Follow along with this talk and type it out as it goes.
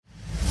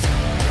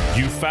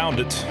You found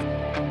it.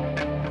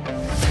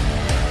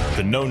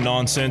 The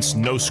no-nonsense,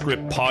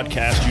 no-script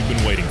podcast you've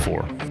been waiting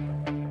for.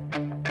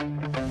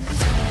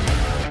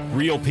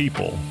 Real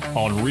people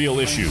on real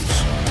issues.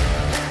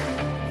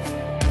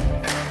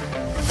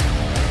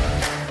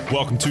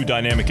 Welcome to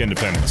Dynamic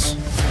Independence,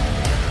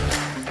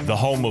 the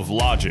home of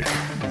logic,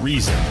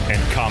 reason,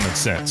 and common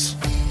sense.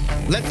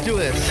 Let's do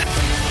this.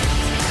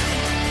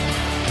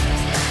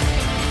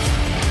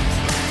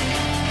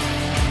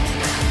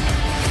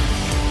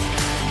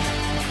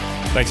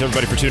 Thanks,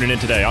 everybody, for tuning in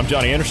today. I'm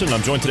Johnny Anderson, and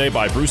I'm joined today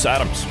by Bruce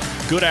Adams.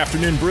 Good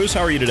afternoon, Bruce.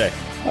 How are you today?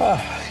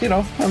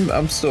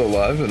 I'm still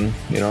alive and,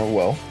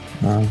 well.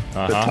 A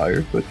bit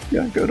tired, but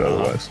yeah, good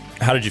otherwise.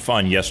 How did you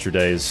find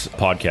yesterday's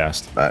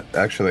podcast?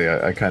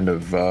 I kind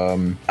of,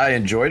 I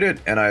enjoyed it,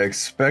 and I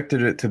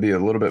expected it to be a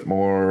little bit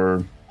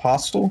more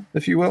hostile,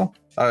 if you will.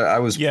 I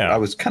was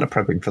kind of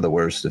prepping for the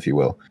worst, if you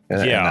will.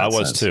 I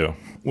was too.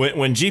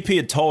 When GP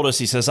had told us,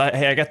 he says,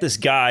 I got this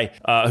guy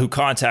who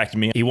contacted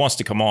me. He wants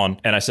to come on.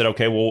 And I said,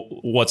 okay, well,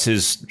 what's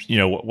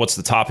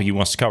the topic he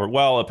wants to cover?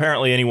 Well,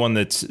 apparently anyone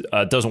that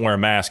doesn't wear a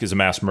mask is a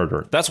mass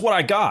murderer. That's what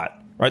I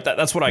got, right?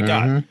 That's what I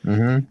got.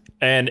 Mm-hmm.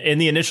 And in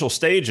the initial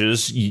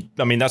stages,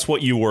 that's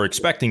what you were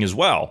expecting as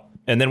well.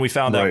 And then we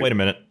found out, wait a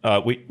minute,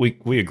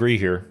 we agree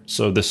here,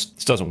 so this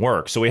doesn't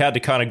work. So we had to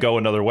kind of go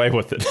another way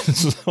with it.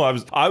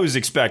 So I was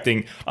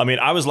expecting,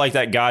 I was like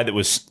that guy that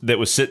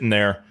was sitting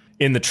there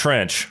in the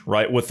trench,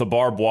 right, with the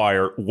barbed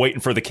wire, waiting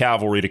for the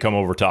cavalry to come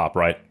over top,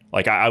 right?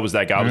 Like I was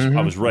that guy.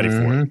 I was ready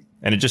for it,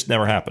 and it just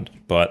never happened.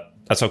 But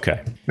that's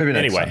okay. Maybe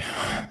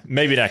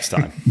next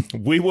time.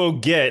 we will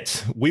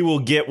get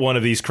one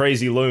of these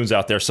crazy loons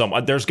out there.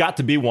 There's got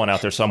to be one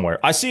out there somewhere.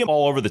 I see them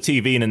all over the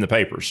TV and in the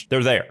papers.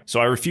 They're there. So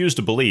I refuse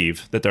to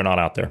believe that they're not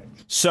out there.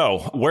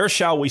 So where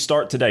shall we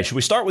start today? Should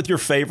we start with your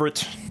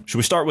favorite? Should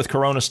we start with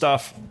Corona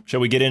stuff?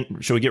 Should we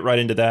get right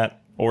into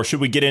that? Or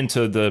should we get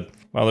into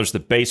there's the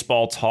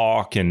baseball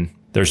talk and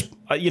there's,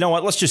 you know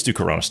what? Let's just do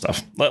Corona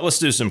stuff. Let's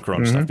do some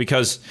Corona stuff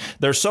because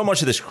there's so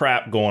much of this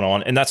crap going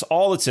on, and that's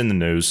all that's in the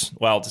news.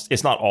 Well,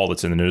 it's not all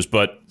that's in the news,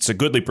 but it's a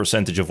goodly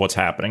percentage of what's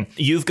happening.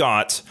 You've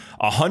got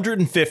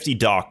 150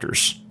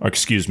 doctors,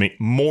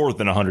 more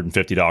than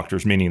 150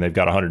 doctors, meaning they've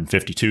got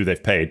 152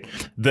 they've paid,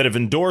 that have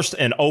endorsed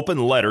an open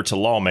letter to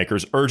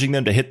lawmakers urging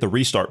them to hit the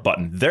restart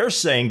button. They're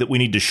saying that we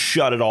need to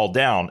shut it all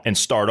down and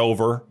start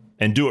over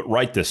and do it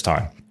right this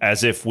time,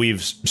 as if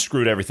we've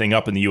screwed everything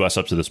up in the U.S.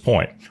 up to this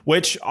point,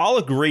 which I'll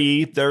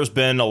agree there's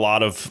been a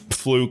lot of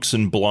flukes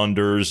and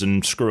blunders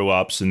and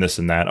screw-ups and this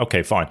and that.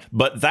 Okay, fine.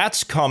 But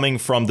that's coming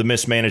from the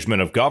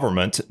mismanagement of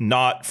government,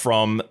 not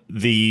from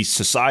the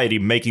society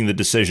making the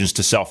decisions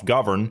to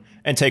self-govern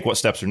and take what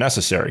steps are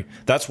necessary.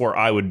 That's where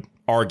I would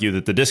argue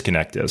that the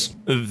disconnect is.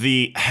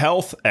 The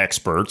health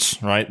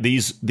experts, right?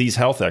 These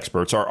health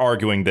experts are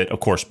arguing that,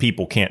 of course,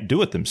 people can't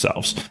do it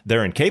themselves.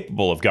 They're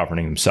incapable of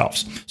governing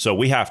themselves. So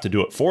we have to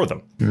do it for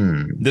them.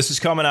 This is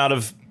coming out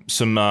of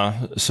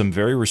some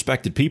very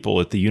respected people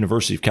at the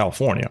University of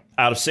California.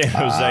 Out of San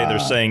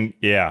Jose,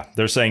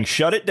 they're saying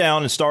shut it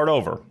down and start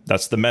over.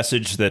 That's the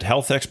message that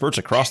health experts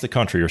across the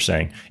country are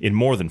saying in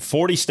more than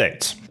 40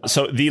 states.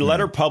 So the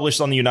letter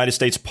published on the United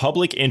States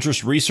Public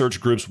Interest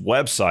Research Group's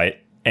website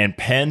and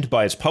penned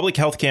by its public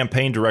health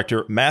campaign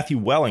director, Matthew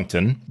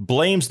Wellington,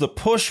 blames the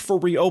push for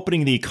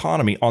reopening the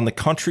economy on the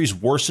country's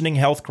worsening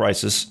health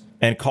crisis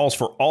and calls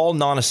for all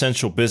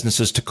non-essential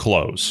businesses to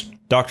close.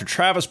 Dr.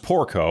 Travis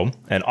Porco,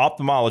 an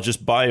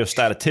ophthalmologist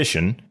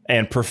biostatistician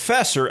and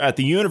professor at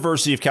the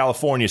University of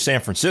California, San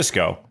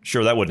Francisco,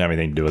 sure that wouldn't have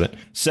anything to do with it,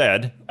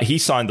 said he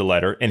signed the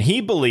letter and he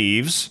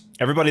believes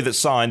everybody that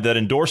signed that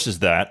endorses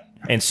that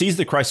and sees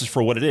the crisis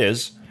for what it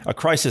is, a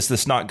crisis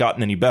that's not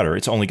gotten any better.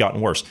 It's only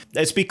gotten worse.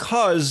 It's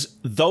because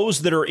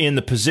those that are in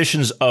the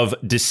positions of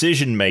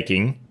decision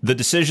making, the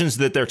decisions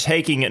that they're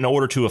taking in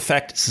order to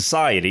affect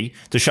society,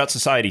 to shut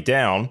society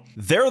down,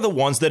 they're the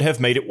ones that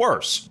have made it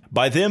worse.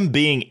 By them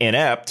being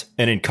inept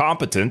and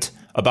incompetent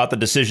about the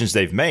decisions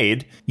they've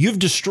made, you've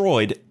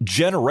destroyed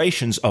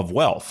generations of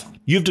wealth.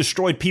 You've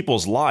destroyed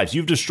people's lives.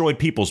 You've destroyed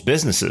people's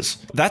businesses.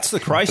 That's the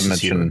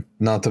crisis here.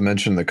 Not to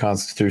mention the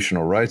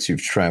constitutional rights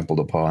you've trampled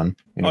upon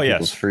and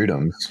people's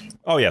freedoms.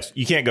 Oh, yes.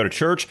 You can't go to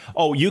church.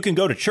 Oh, you can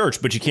go to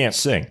church, but you can't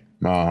sing.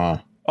 Uh-huh.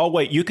 Oh,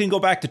 wait, you can go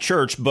back to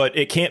church, but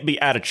it can't be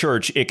at a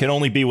church. It can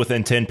only be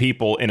within 10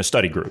 people in a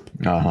study group.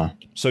 Uh-huh.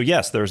 So,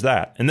 yes, there's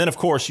that. And then, of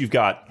course, you've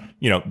got,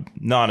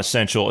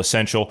 non-essential,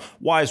 essential.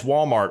 Why is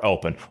Walmart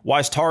open?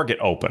 Why is Target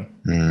open?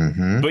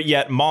 Mm-hmm. But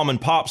yet mom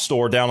and pop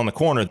store down on the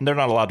corner, they're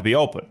not allowed to be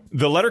open.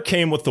 The letter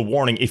came with the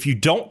warning, if you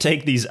don't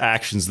take these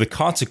actions, the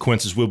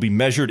consequences will be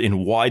measured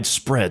in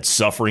widespread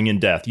suffering and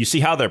death. You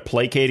see how they're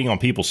placating on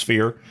people's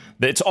fear?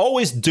 It's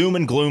always doom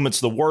and gloom. It's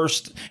the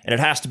worst, and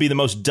it has to be the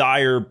most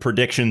dire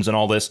predictions and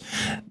all this.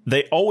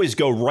 They always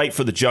go right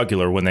for the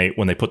jugular when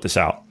they put this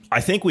out. I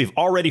think we've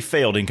already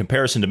failed in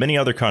comparison to many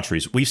other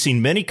countries. We've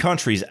seen many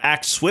countries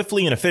act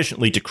swiftly and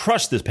efficiently to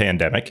crush this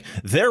pandemic.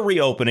 They're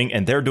reopening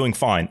and they're doing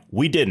fine.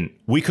 We didn't.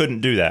 We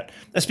couldn't do that.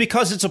 That's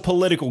because it's a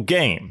political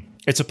game.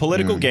 It's a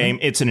political game.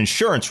 It's an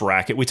insurance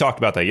racket. We talked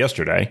about that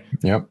yesterday.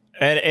 Yep.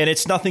 And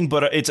it's nothing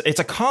but it's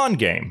a con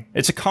game.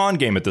 It's a con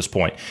game at this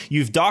point.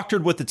 You've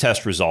doctored with the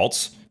test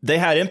results. They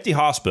had empty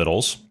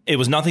hospitals. It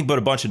was nothing but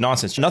a bunch of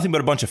nonsense, nothing but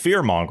a bunch of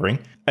fear mongering.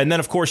 And then,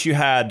 of course, you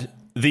had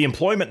the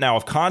employment now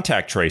of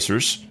contact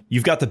tracers.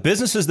 You've got the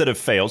businesses that have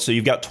failed. So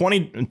you've got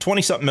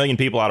 20-something million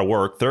people out of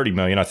work, 30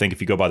 million, I think, if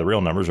you go by the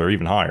real numbers, or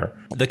even higher.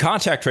 The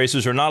contact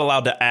tracers are not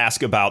allowed to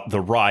ask about the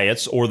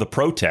riots or the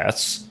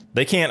protests.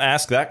 They can't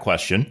ask that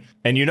question.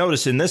 And you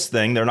notice in this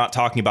thing, they're not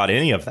talking about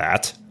any of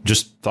that.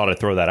 Just thought I'd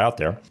throw that out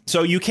there.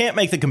 So you can't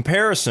make the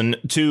comparison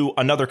to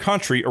another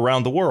country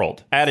around the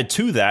world. Added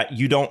to that,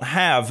 you don't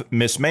have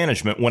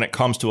mismanagement when it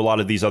comes to a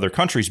lot of these other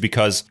countries,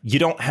 because you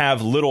don't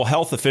have little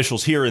health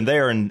officials here and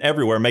there and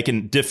everywhere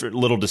making different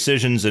little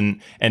decisions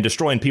and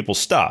destroying people's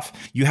stuff.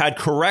 You had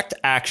correct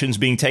actions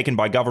being taken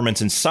by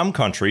governments in some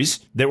countries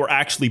that were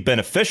actually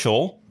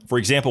beneficial. For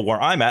example, where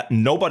I'm at,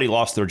 nobody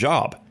lost their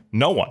job.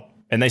 No one.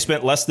 And they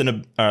spent less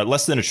than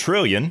a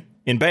trillion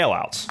in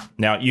bailouts.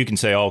 Now, you can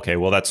say, oh, okay,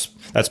 well, that's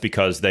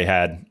because they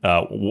had,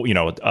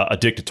 a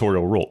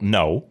dictatorial rule.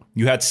 No,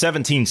 you had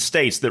 17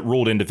 states that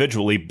ruled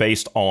individually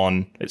based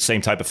on the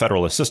same type of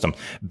federalist system,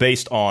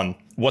 based on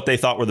what they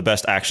thought were the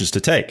best actions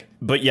to take.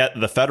 But yet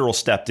the federal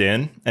stepped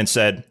in and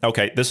said,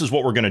 okay, this is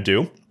what we're going to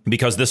do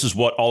because this is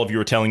what all of you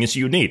are telling us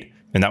you need.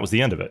 And that was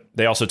the end of it.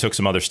 They also took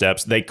some other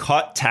steps. They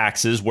cut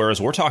taxes, whereas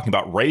we're talking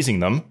about raising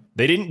them.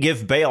 They didn't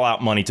give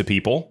bailout money to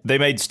people. They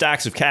made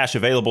stacks of cash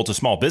available to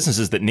small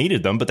businesses that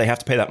needed them, but they have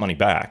to pay that money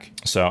back.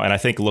 So, and I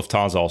think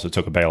Lufthansa also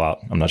took a bailout.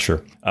 I'm not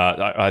sure.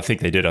 I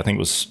think they did. I think it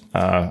was,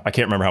 I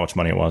can't remember how much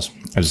money it was.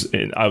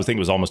 I would think it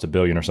was almost $1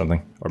 billion or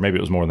something, or maybe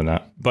it was more than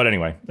that. But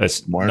anyway,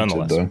 it's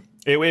nonetheless. Though.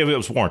 It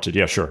was warranted,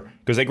 yeah, sure,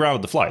 because they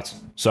grounded the flights.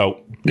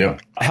 So, yeah.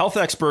 Health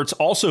experts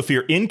also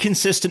fear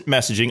inconsistent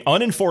messaging,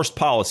 unenforced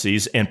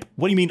policies, and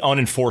what do you mean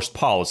unenforced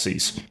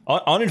policies?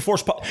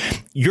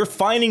 You're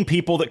finding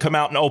people that come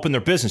out and open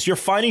their business. You're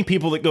finding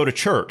people that go to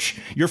church.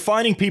 You're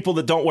finding people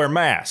that don't wear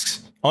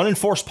masks.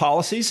 Unenforced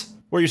policies?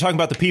 Where you're talking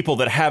about the people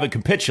that haven't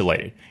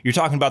capitulated. You're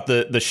talking about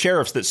the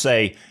sheriffs that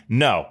say,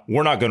 no,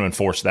 we're not going to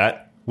enforce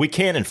that. We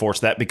can't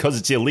enforce that because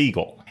it's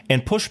illegal.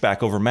 And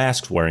pushback over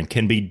mask wearing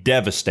can be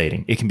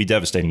devastating. It can be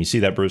devastating. You see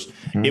that, Bruce?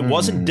 It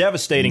wasn't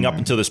devastating up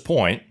until this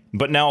point,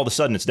 but now all of a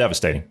sudden it's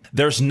devastating.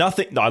 There's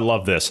nothing, I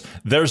love this.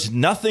 There's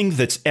nothing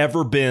that's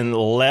ever been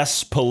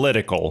less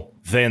political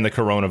than the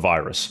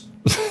coronavirus.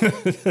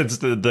 It's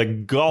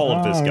the gall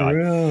of this guy.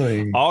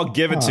 Really? I'll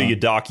give it to you,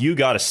 Doc. You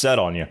got a set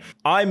on you.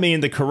 I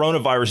mean, the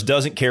coronavirus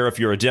doesn't care if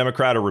you're a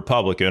Democrat or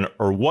Republican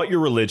or what your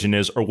religion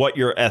is or what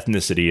your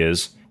ethnicity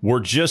is. We're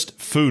just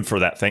food for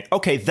that thing.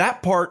 Okay,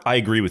 that part I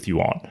agree with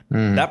you on.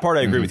 That part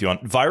I agree with you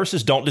on.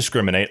 Viruses don't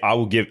discriminate. I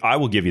will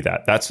give you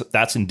that.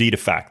 That's indeed a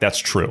fact. That's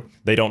true.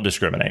 They don't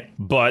discriminate.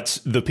 But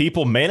the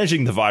people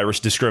managing the virus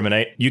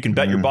discriminate. You can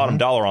bet your bottom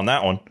dollar on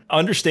that one.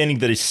 Understanding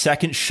that a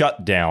second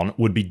shutdown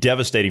would be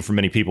devastating for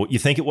many people. You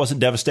think it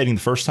wasn't devastating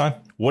the first time?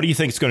 What do you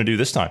think it's going to do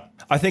this time?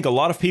 I think a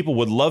lot of people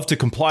would love to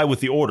comply with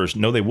the orders.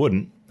 No, they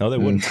wouldn't. But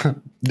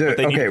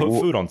they need to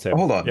put food on the table.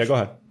 Hold on. Yeah, go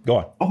ahead. Go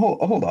on.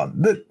 Hold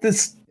on.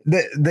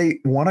 They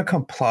want to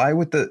comply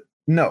with the...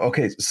 No,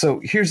 okay,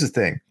 so here's the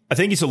thing. I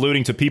think he's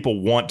alluding to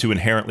people want to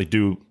inherently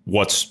do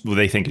what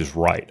they think is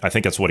right. I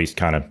think that's what he's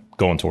kind of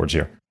going towards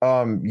here.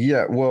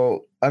 Yeah,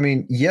 well, I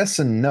mean, yes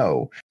and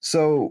no.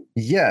 So,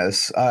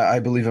 yes, I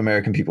believe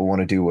American people want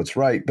to do what's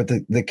right. But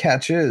the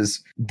catch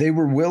is they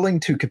were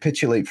willing to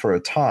capitulate for a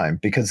time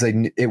because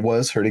it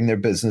was hurting their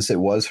business.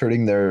 It was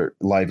hurting their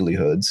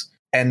livelihoods.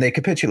 And they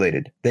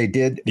capitulated. They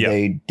did. Yeah.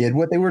 They did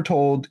what they were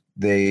told.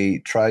 They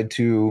tried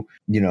to,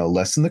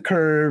 lessen the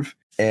curve.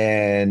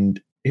 And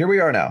here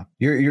we are now.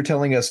 You're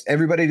telling us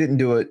everybody didn't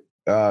do it,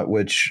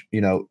 which,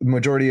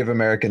 majority of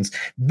Americans,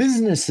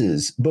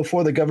 businesses,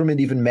 before the government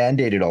even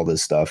mandated all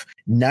this stuff,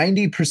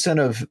 90%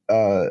 of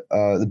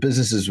the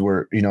businesses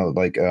were,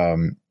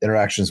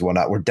 interactions and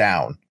whatnot were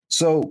down.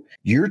 So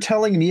you're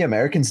telling me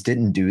Americans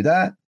didn't do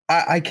that?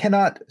 I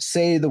cannot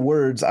say the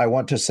words I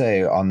want to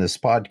say on this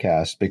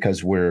podcast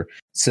because we're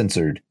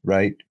censored,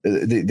 right?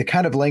 The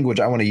kind of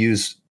language I want to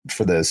use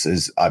for this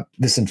is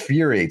this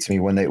infuriates me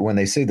when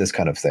they say this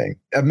kind of thing.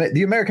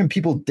 The American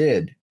people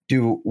did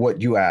do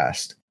what you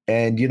asked.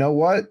 And you know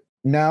what?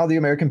 Now the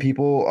American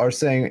people are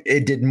saying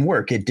it didn't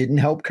work. It didn't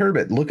help curb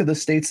it. Look at the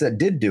states that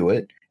did do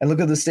it and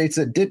look at the states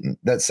that didn't,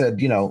 that said,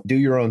 do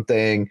your own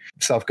thing,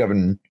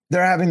 self-govern.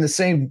 They're having the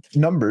same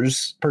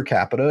numbers per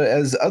capita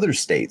as other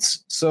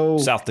states. So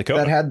South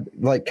Dakota that had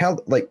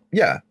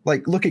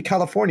look at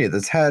California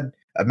that's had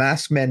a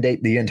mask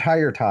mandate the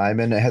entire time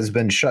and it has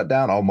been shut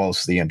down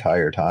almost the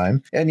entire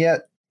time. And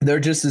yet they're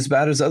just as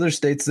bad as other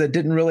states that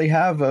didn't really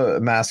have a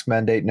mask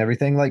mandate and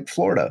everything, like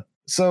Florida.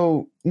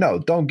 So no,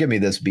 don't give me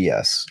this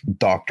BS,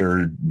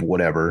 Dr.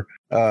 whatever.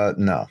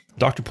 No.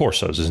 Dr.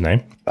 Porso is his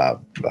name.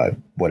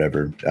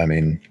 Whatever. I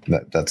mean,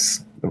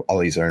 that's all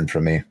he's earned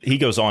from me. He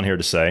goes on here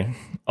to say,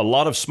 a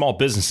lot of small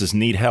businesses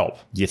need help.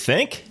 You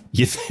think?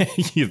 You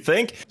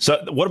think?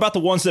 So what about the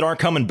ones that aren't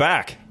coming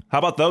back? How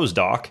about those,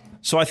 Doc?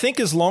 So I think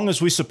as long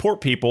as we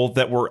support people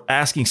that we're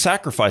asking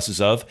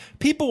sacrifices of,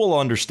 people will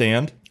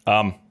understand.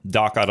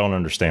 Doc, I don't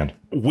understand.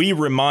 We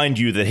remind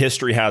you that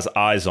history has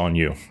eyes on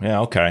you.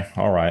 Yeah, okay.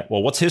 All right.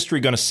 Well, what's history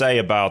going to say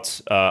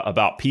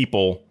about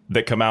people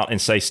that come out and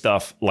say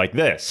stuff like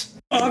this?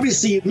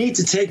 Obviously, you need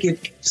to take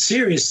it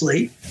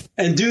seriously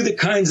and do the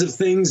kinds of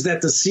things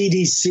that the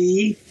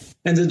CDC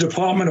and the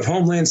Department of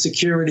Homeland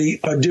Security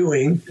are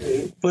doing.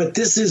 But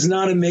this is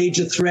not a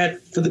major threat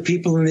for the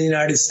people in the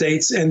United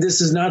States. And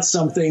this is not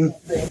something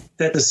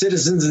that the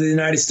citizens of the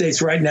United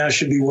States right now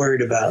should be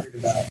worried about.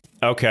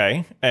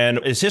 Okay. And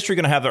is history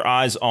going to have their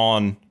eyes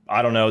on,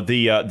 I don't know,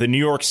 the New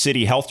York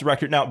City health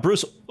director? Now,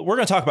 Bruce, we're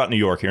going to talk about New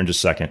York here in just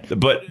a second.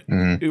 But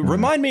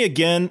remind me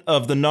again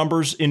of the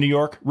numbers in New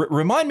York.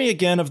 Remind me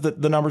again of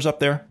the numbers up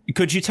there.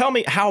 Could you tell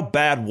me how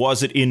bad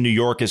was it in New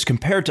York as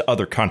compared to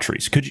other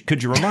countries?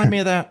 Could you remind me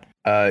of that?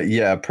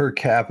 Yeah, per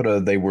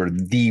capita, they were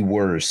the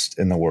worst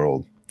in the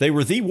world. They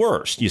were the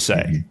worst, you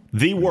say? Mm-hmm.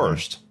 The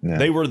worst. Yeah.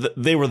 They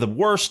were the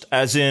worst,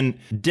 as in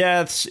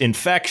deaths,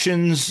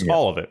 infections,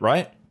 all of it,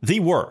 right?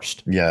 The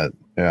worst. Yeah.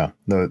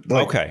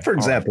 Okay. For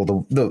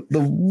example, the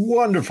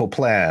wonderful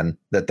plan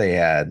that they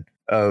had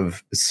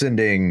of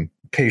sending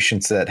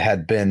patients that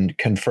had been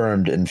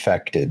confirmed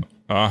infected.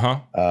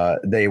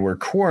 They were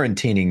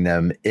quarantining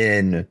them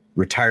in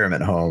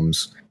retirement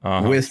homes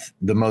with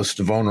the most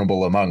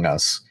vulnerable among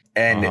us.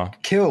 And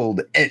it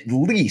killed at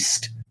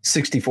least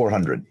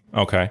 6,400.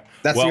 Okay.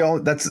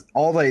 That's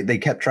all they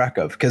kept track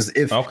of. Because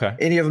if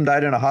any of them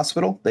died in a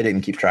hospital, they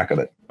didn't keep track of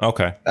it.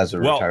 Okay. As a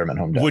retirement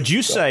home death. Would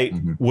you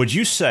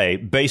say,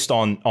 based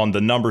on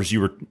the numbers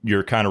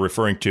you're kind of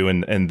referring to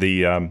and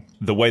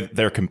the way that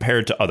they're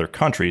compared to other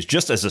countries,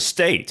 just as a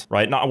state,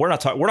 right? We're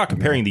not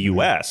comparing the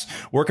U.S.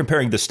 We're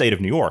comparing the state of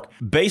New York.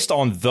 Based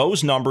on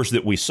those numbers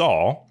that we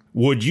saw,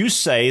 would you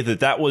say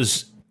that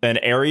was an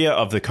area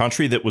of the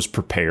country that was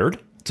prepared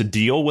to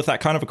deal with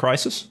that kind of a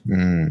crisis?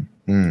 No.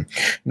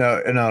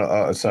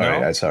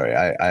 Sorry.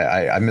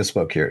 I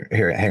misspoke here.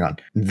 Hang on.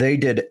 They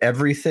did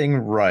everything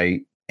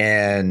right,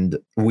 and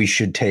we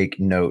should take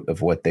note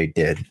of what they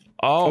did.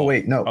 Oh,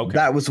 wait, no. Okay.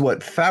 That was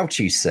what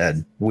Fauci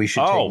said. We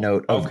should take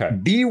note of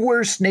the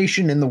worst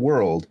nation in the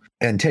world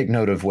and take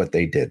note of what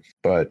they did.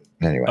 But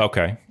anyway.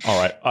 Okay.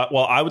 All right.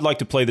 Well, I would like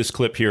to play this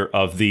clip here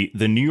of the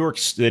New York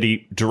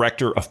City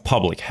Director of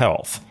Public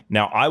Health.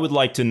 Now, I would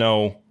like to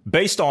know,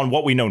 based on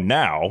what we know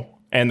now,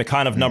 and the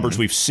kind of numbers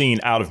we've seen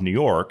out of New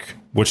York,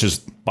 which is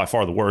by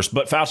far the worst,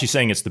 but Fauci's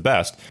saying it's the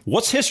best.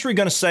 What's history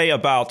going to say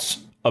about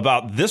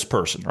this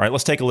person? All right,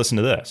 let's take a listen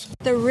to this.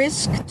 The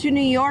risk to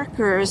New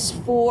Yorkers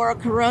for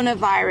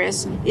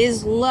coronavirus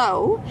is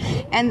low,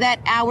 and that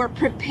our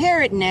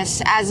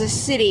preparedness as a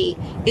city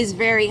is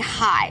very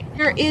high.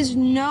 There is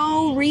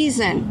no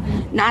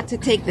reason not to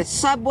take the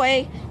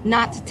subway,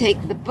 not to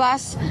take the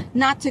bus,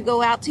 not to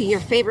go out to your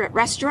favorite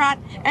restaurant,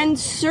 and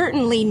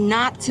certainly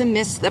not to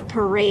miss the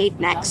parade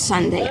next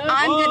Sunday.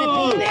 I'm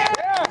going to be there.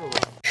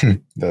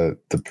 The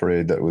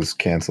parade that was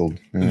canceled.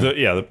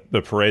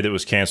 The parade that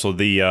was canceled.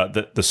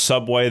 The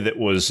subway that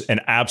was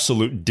an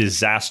absolute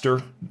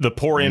disaster. The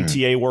poor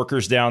MTA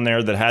workers down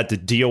there that had to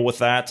deal with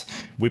that.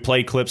 We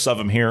played clips of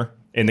them here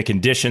in the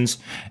conditions.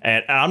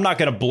 And I'm not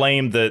going to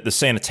blame the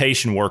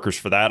sanitation workers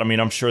for that. I mean,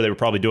 I'm sure they were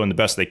probably doing the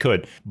best they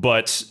could.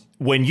 But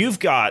when you've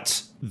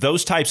got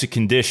those types of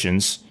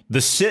conditions,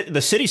 the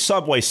city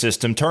subway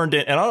system turned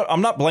in, and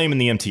I'm not blaming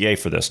the MTA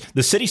for this.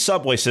 The city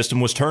subway system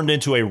was turned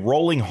into a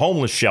rolling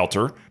homeless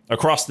shelter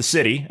across the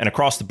city and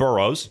across the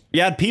boroughs.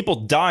 You had people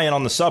dying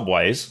on the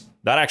subways.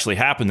 That actually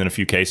happened in a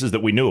few cases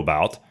that we knew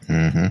about.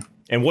 Mm-hmm.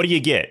 And what do you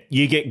get?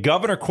 You get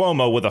Governor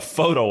Cuomo with a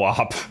photo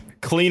op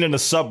cleaning a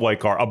subway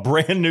car, a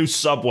brand new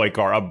subway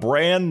car.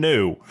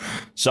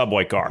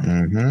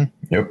 Mm-hmm.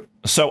 Yep.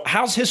 So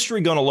how's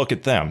history going to look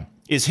at them?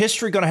 Is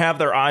history going to have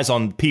their eyes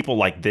on people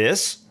like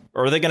this?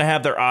 Or are they going to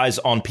have their eyes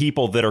on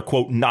people that are,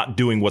 quote, not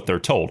doing what they're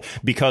told?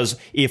 Because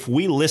if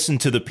we listen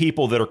to the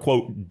people that are,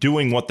 quote,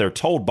 doing what they're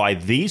told by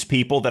these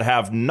people that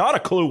have not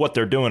a clue what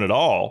they're doing at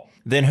all,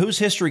 then who's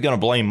history going to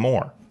blame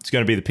more? It's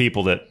going to be the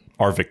people that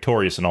are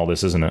victorious in all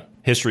this, isn't it?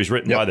 History's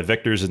written by the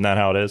victors. Isn't that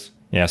how it is?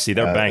 Yeah, see,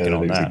 they're banking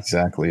on that.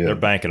 Exactly. Yeah. They're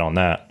banking on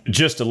that.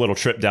 Just a little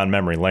trip down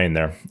memory lane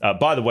there.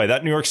 By the way,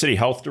 that New York City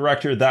health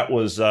director, that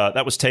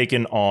was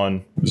taken on...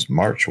 It was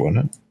March,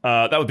 wasn't it?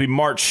 That would be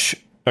March...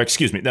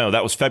 Excuse me. No,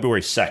 that was February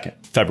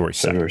 2nd. February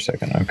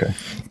 2nd. Okay.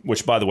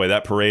 Which, by the way,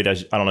 that parade, I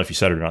don't know if you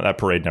said it or not, that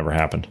parade never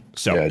happened.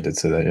 So yeah, I did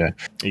say that, yeah.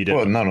 You did.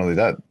 Well, not only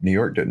that, New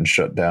York didn't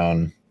shut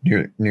down.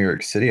 New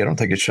York City, I don't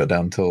think it shut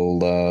down until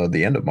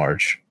the end of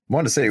March. I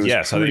wanted to say it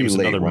was pretty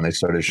late when they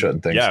started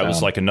shutting things down. Yeah, it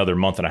was like another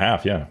month and a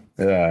half, yeah.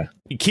 Yeah.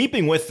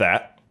 Keeping with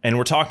that, and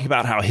we're talking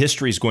about how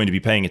history is going to be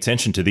paying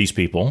attention to these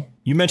people,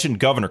 you mentioned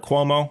Governor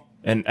Cuomo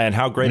and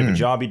how great of a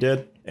job he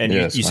did. And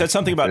you said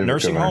something about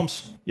nursing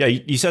homes. Yeah,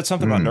 you said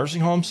something about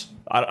nursing homes.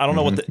 I don't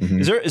know what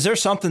is there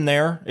something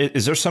there?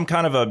 Is there some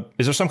kind of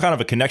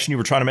a connection you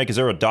were trying to make? Is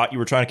there a dot you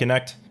were trying to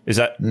connect? Is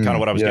that kind of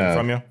what I was getting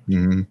from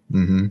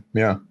you?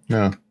 Yeah.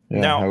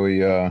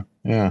 Now,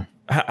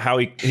 how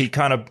he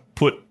kind of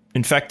put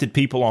infected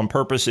people on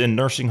purpose in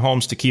nursing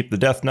homes to keep the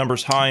death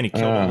numbers high, and he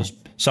killed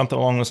something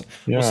along those.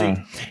 Well, see,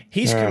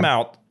 he's come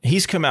out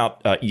he's come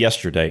out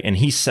yesterday and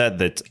he said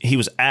that he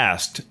was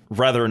asked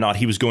whether or not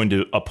he was going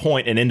to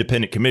appoint an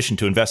independent commission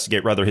to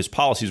investigate whether his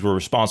policies were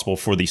responsible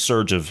for the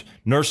surge of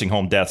nursing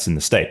home deaths in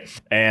the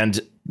state. And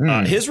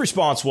his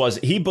response was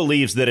he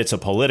believes that it's a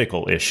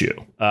political issue.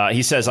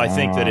 He says, I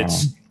think that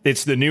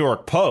it's the New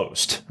York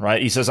Post,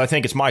 right? He says, I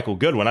think it's Michael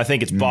Goodwin. I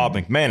think it's Bob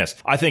McManus.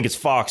 I think it's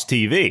Fox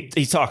TV.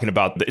 He's talking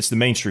about it's the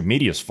mainstream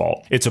media's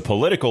fault. It's a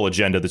political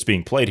agenda that's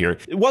being played here.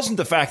 It wasn't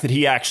the fact that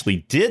he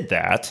actually did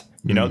that.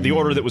 You know, the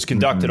order that was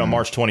conducted on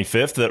March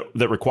 25th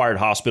that required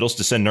hospitals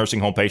to send nursing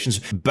home patients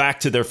back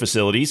to their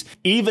facilities,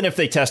 even if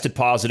they tested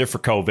positive for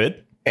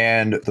COVID.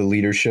 And the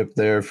leadership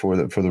there for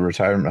the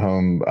retirement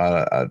home,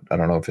 I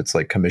don't know if it's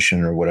like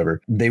commission or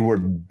whatever, they were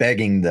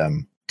begging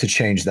them to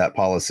change that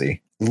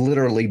policy,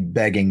 literally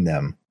begging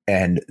them,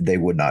 and they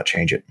would not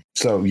change it.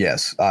 So,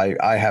 yes,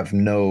 I have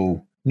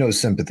no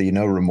sympathy,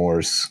 no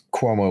remorse.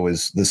 Cuomo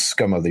is the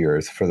scum of the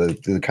earth for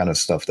the kind of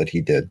stuff that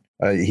he did.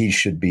 He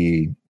should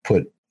be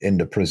put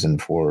into prison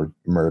for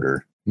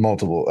murder.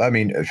 Multiple. I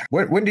mean,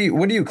 when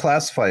do you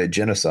classify a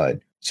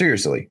genocide?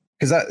 Seriously,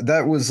 because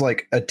that was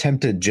like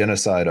attempted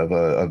genocide of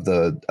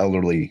the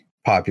elderly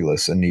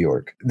populace in New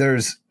York.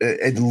 There's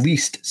at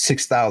least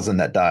 6,000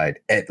 that died,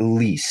 at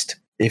least.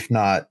 If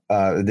not,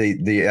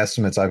 the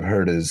estimates I've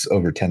heard is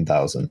over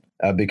 10,000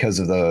 because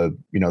of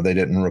they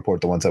didn't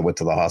report the ones that went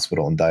to the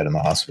hospital and died in the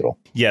hospital.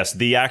 Yes,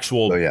 the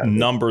actual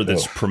number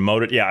that's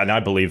promoted. Yeah, and I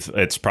believe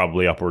it's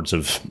probably upwards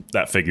of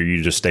that figure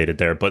you just stated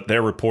there. But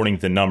they're reporting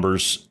the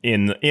numbers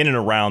in and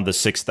around the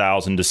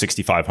 6,000 to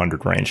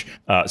 6,500 range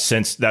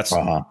since that's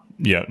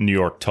New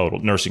York total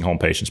nursing home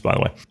patients, by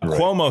the way. Right.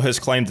 Cuomo has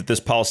claimed that this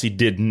policy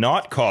did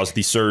not cause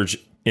the surge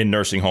in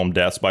nursing home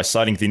deaths by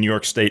citing the New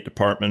York State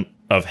Department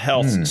of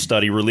Health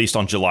study released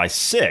on July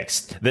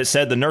 6th that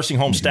said the nursing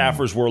home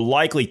staffers were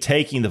likely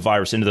taking the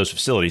virus into those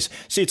facilities.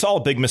 See, it's all a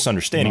big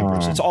misunderstanding,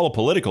 Bruce. It's all a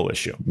political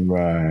issue.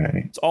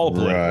 Right. It's all a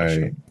political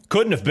issue.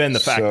 Couldn't have been the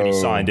fact that he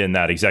signed in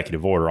that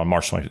executive order on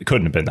March 20th. It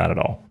couldn't have been that at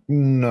all.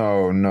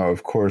 No,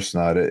 of course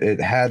not. It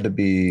had to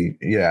be.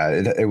 Yeah,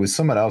 it was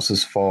someone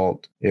else's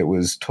fault. It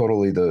was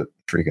totally the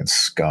freaking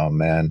scum,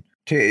 man.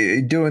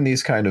 Doing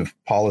these kind of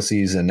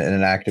policies and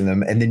enacting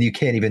them, and then you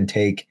don't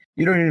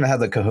even have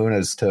the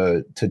kahunas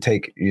to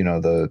take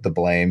the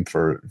blame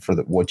for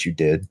what you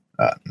did.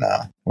 No,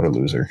 what a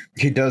loser.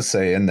 He does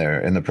say in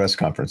the press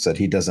conference that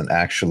he doesn't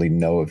actually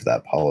know of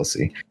that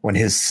policy when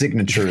his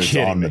signature is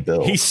on the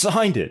bill. He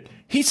signed it.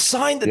 He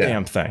signed the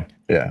damn thing.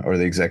 Yeah, or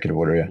the executive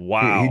order. Yeah.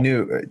 Wow. He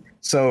knew.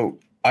 So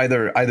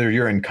either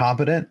you're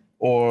incompetent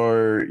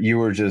or you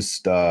were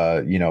just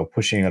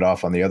pushing it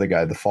off on the other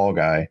guy, the fall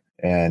guy.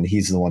 And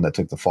he's the one that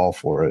took the fall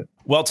for it.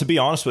 Well, to be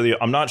honest with you,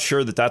 I'm not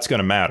sure that that's going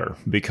to matter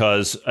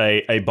because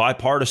a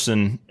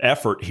bipartisan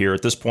effort here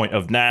at this point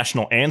of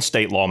national and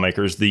state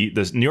lawmakers, the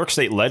New York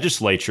State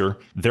legislature,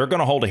 they're going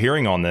to hold a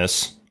hearing on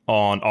this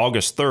on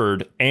August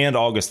 3rd and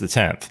August the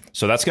 10th.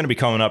 So that's going to be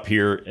coming up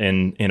here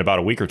in about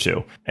a week or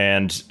two.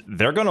 And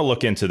they're going to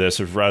look into this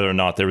of whether or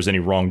not there was any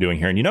wrongdoing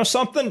here. And you know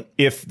something?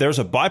 If there's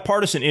a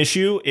bipartisan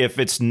issue, if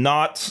it's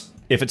not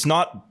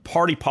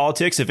party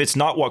politics, if it's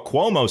not what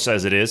Cuomo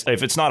says it is,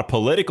 if it's not a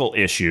political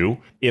issue,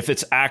 if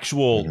it's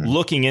actual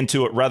looking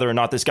into it, whether or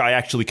not this guy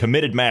actually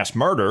committed mass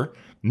murder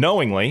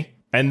knowingly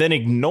and then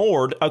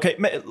ignored. Okay,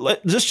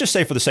 let's just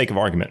say for the sake of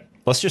argument,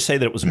 let's just say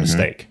that it was a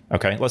mistake.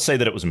 Okay, let's say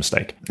that it was a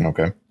mistake.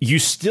 Okay. You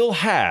still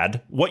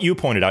had what you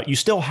pointed out. You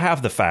still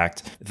have the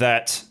fact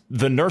that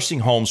the nursing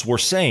homes were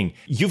saying,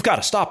 you've got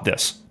to stop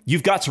this.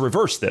 You've got to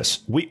reverse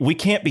this. We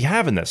can't be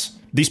having this.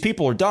 These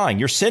people are dying.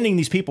 You're sending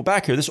these people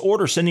back here. This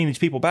order is sending these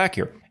people back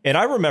here. And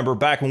I remember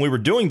back when we were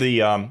doing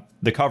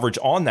the coverage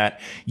on that,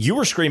 you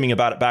were screaming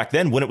about it back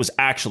then when it was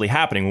actually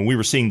happening, when we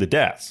were seeing the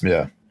deaths.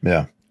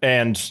 Yeah.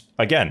 And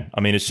again,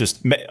 I mean, it's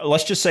just,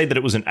 let's just say that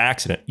it was an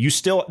accident. You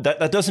still,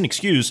 that doesn't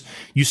excuse,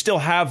 you still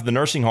have the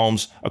nursing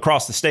homes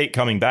across the state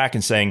coming back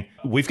and saying,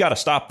 we've got to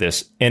stop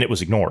this. And it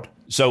was ignored.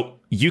 So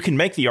you can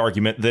make the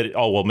argument that,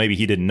 oh, well, maybe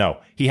he didn't know.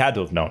 He had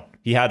to have known.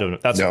 He had to.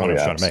 That's the point I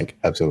was trying to make.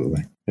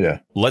 Absolutely. Yeah.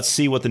 Let's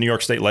see what the New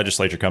York State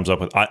legislature comes up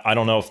with. I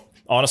don't know if,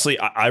 honestly,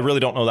 I really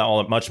don't know that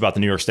all that much about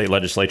the New York State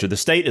legislature. The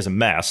state is a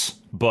mess,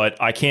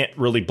 but I can't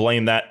really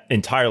blame that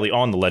entirely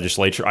on the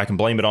legislature. I can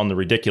blame it on the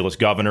ridiculous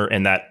governor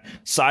and that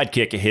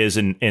sidekick of his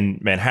in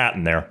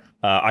Manhattan there.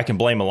 I can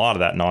blame a lot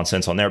of that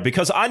nonsense on there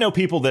because I know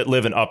people that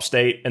live in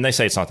upstate and they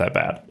say it's not that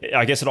bad.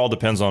 I guess it all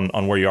depends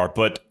on where you are.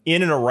 But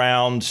in and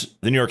around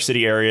the New York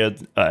City area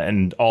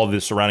and all of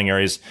the surrounding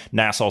areas,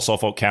 Nassau,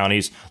 Suffolk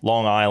counties,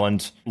 Long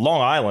Island,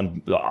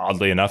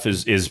 oddly enough,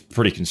 is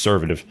pretty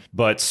conservative.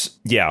 But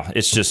yeah,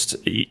 it's just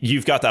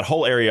you've got that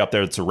whole area up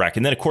there that's a wreck.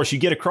 And then, of course, you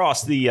get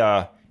across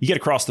the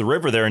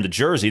river there into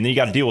Jersey, and then you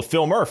got to deal with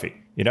Phil Murphy,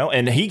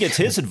 and he gets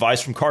his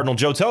advice from Cardinal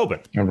Joe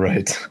Tobin.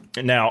 Right.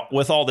 Now,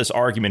 with all this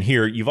argument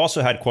here, you've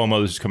also had Cuomo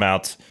who's come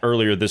out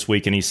earlier this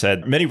week, and he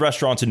said many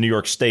restaurants in New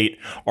York State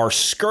are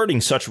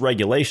skirting such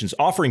regulations,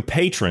 offering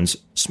patrons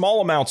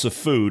small amounts of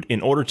food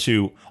in order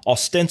to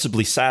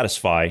ostensibly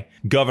satisfy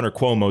Governor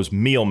Cuomo's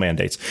meal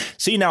mandates.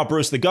 See now,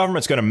 Bruce, the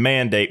government's going to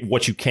mandate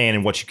what you can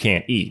and what you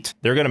can't eat.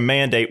 They're going to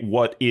mandate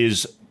what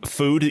is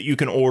food that you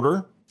can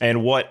order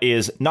and what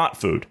is not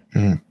food.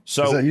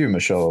 So Is that you,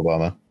 Michelle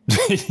Obama?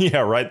 yeah,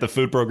 right. The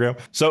food program.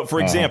 So, for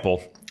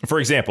example,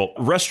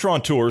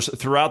 restaurateurs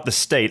throughout the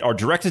state are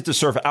directed to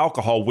serve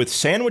alcohol with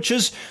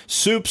sandwiches,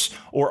 soups,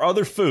 or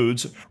other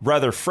foods,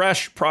 rather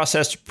fresh,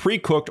 processed,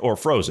 pre-cooked, or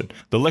frozen.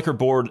 The liquor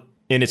board,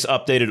 in its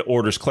updated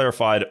orders,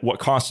 clarified what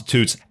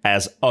constitutes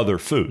as other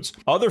foods.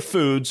 Other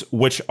foods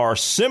which are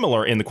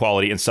similar in the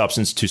quality and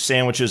substance to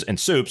sandwiches and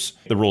soups,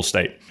 the rules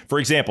state. For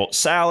example,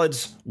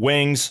 salads,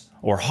 wings,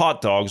 or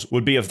hot dogs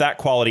would be of that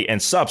quality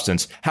and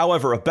substance.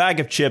 However, a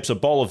bag of chips, a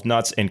bowl of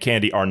nuts, and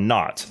candy are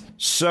not.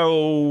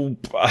 So,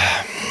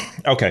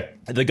 okay.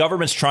 The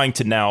government's trying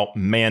to now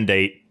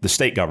mandate, the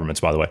state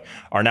governments, by the way,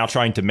 are now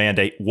trying to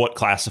mandate what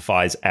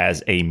classifies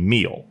as a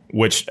meal,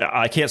 which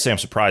I can't say I'm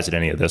surprised at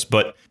any of this.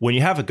 But when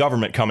you have a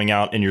government coming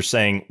out and you're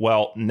saying,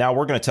 well, now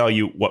we're going to tell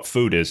you what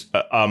food is.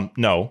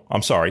 No,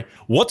 I'm sorry.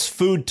 What's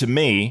food to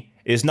me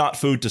is not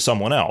food to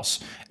someone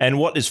else. And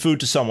what is food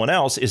to someone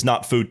else is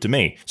not food to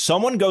me.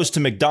 Someone goes to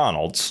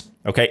McDonald's.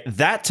 Okay,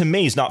 that to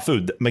me is not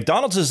food.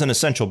 McDonald's is an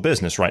essential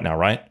business right now,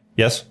 right?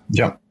 Yes?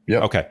 Yeah.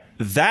 Okay,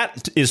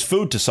 that is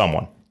food to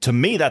someone. To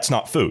me, that's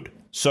not food.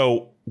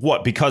 So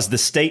what? Because the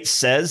state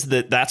says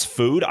that that's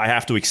food, I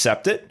have to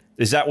accept it?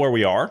 Is that where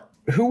we are?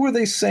 Who were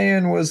they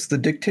saying was the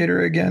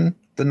dictator again?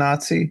 The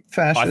Nazi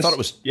fascist? I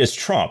thought it's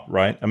Trump,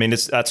 right? I mean,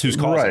 that's who's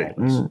causing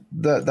all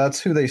this. That's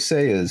who they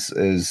say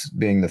is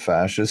being the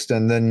fascist.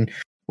 And then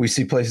we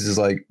see places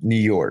like New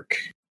York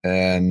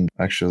and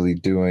actually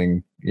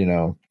doing,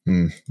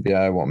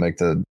 I won't make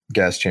the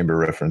gas chamber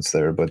reference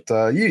there, but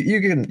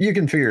you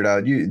can figure it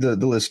out. The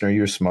listener,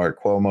 you're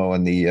smart. Cuomo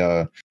and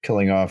the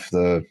killing off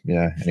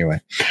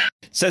anyway.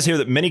 It says here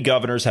that many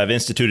governors have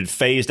instituted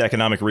phased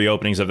economic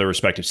reopenings of their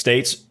respective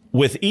states,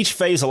 with each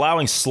phase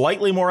allowing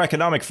slightly more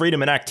economic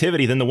freedom and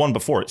activity than the one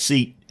before it.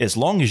 See, as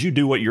long as you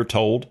do what you're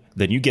told,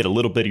 then you get a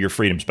little bit of your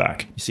freedoms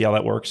back. You see how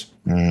that works?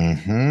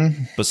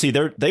 Mm-hmm. But see,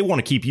 they want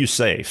to keep you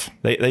safe.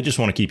 They just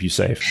want to keep you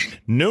safe.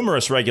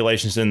 Numerous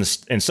regulations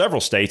in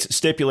several states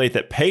stipulate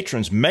that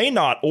patrons may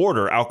not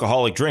order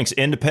alcoholic drinks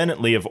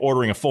independently of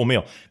ordering a full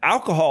meal.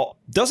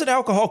 Doesn't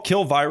alcohol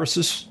kill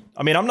viruses?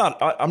 I mean, I'm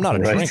not a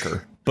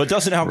drinker. But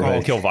doesn't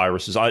alcohol kill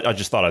viruses? I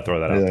just thought I'd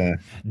throw that out there.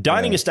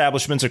 Dining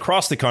establishments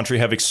across the country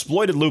have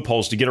exploited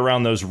loopholes to get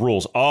around those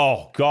rules.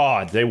 Oh,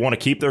 God, they want to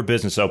keep their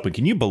business open.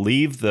 Can you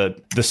believe the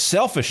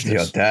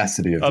selfishness, the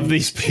audacity of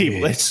these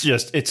people?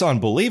 It's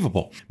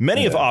unbelievable.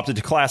 Many have opted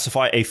to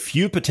classify a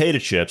few potato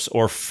chips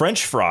or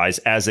French fries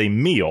as a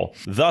meal,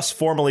 thus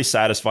formally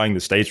satisfying the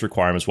state's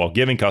requirements while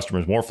giving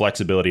customers more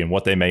flexibility in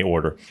what they may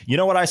order. You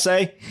know what I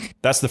say?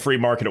 That's the free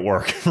market at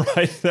work,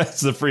 right? That's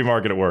the free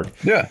market at work.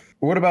 Yeah.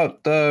 What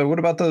about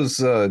those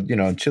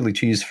chili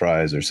cheese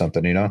fries or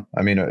something?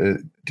 I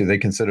mean, do they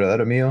consider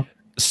that a meal?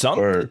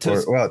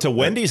 To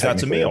Wendy's,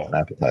 that's a meal. An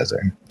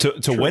appetizer.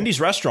 To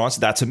Wendy's restaurants,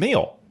 that's a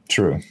meal.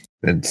 True.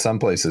 In some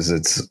places,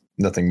 it's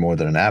nothing more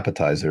than an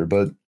appetizer,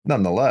 but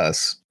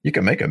nonetheless, you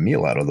can make a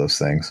meal out of those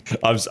things.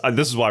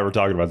 This is why we're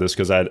talking about this,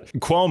 because I had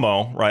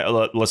Cuomo,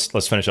 right?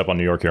 Let's finish up on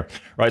New York here,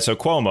 right? So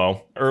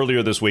Cuomo,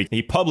 earlier this week,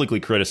 he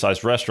publicly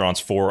criticized restaurants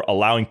for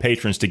allowing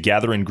patrons to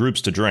gather in groups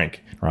to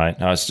drink, right?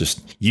 Now it's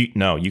just, you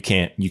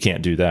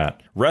can't do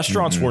that.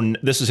 Restaurants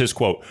this is his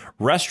quote,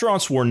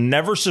 restaurants were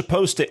never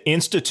supposed to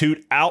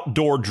institute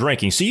outdoor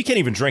drinking. So you can't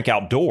even drink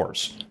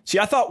outdoors. See,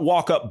 I thought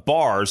walk-up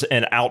bars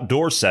and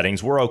outdoor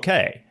settings were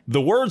okay.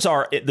 The words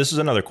are, this is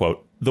another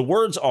quote, the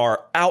words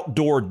are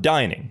outdoor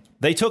dining.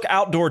 They took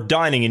outdoor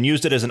dining and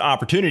used it as an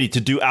opportunity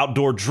to do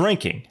outdoor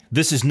drinking.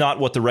 This is not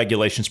what the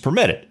regulations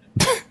permitted.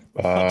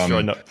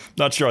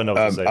 Not sure I know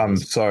what to say. I'm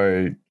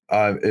sorry.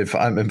 If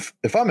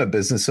I'm a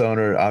business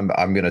owner, I'm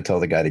going to tell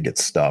the guy to get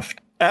stuffed.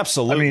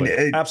 Absolutely. I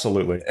mean,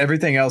 absolutely.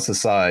 Everything else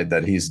aside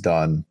that he's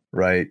done,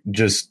 right?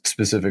 Just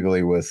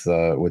specifically with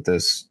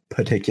this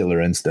particular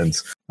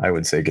instance, I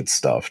would say get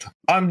stuffed.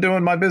 I'm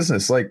doing my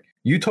business. Like,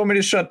 you told me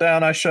to shut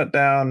down, I shut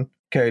down.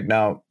 Okay,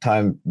 now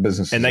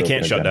business. And they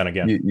can't shut down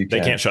again. They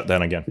can't shut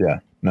down again. Yeah,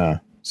 no.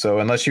 So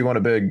unless you want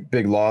a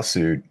big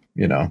lawsuit,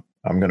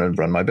 I'm going to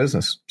run my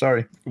business.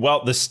 Sorry.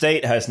 Well, the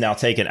state has now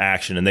taken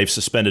action, and they've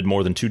suspended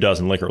more than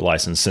 24 liquor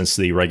licenses since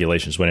the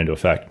regulations went into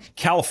effect.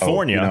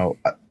 California.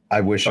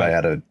 I wish I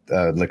had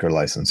a liquor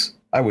license.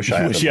 I wish I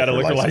had a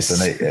liquor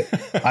license.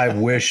 I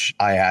wish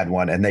I had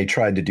one, and they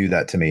tried to do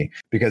that to me,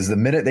 because the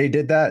minute they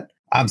did that,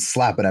 I'm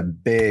slapping a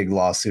big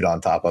lawsuit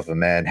on top of them,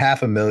 man.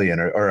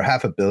 $500,000 or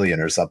 $500 million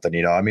or something,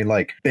 I mean,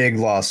 like, big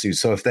lawsuit.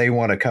 So if they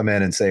want to come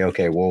in and say,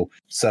 okay, we'll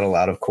settle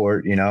out of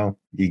court, you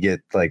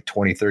get like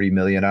 20-30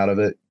 million out of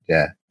it.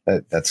 Yeah,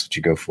 that's what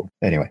you go for.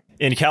 Anyway.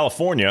 In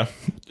California,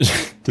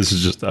 this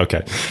is just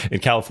okay. In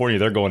California,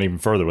 they're going even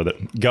further with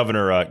it.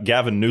 Governor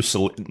Gavin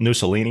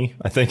Mussolini,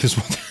 I think, is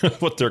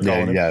what they're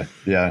calling him.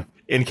 Yeah.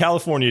 In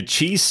California,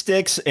 cheese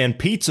sticks and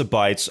pizza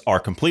bites are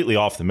completely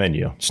off the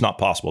menu. It's not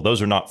possible.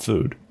 Those are not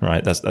food,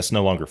 right? That's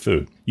no longer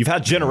food. You've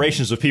had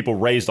generations of people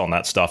raised on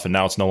that stuff, and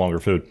now it's no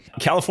longer food.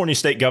 California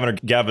State Governor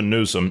Gavin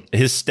Newsom,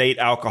 his state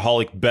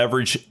alcoholic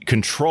beverage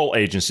control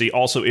agency,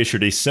 also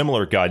issued a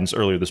similar guidance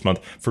earlier this month,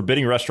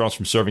 forbidding restaurants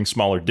from serving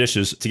smaller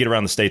dishes to get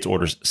around the state's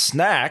orders.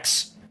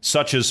 Snacks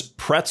such as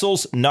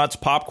pretzels, nuts,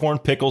 popcorn,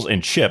 pickles,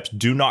 and chips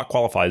do not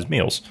qualify as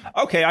meals.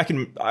 Okay, I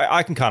can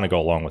kind of go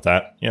along with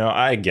that. You know,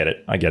 I get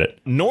it.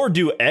 Nor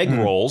do egg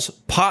rolls,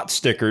 pot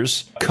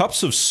stickers,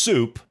 cups of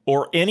soup,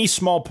 or any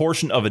small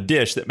portion of a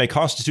dish that may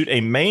constitute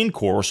a main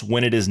course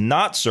when it is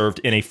not served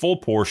in a full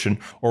portion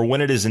or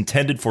when it is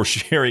intended for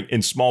sharing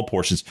in small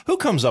portions. Who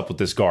comes up with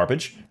this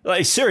garbage?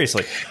 Like,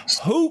 seriously,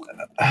 who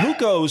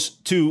goes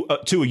to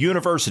a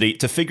university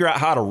to figure out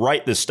how to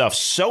write this stuff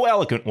so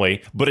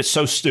eloquently, but it's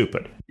so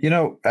stupid? You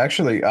know,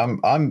 actually,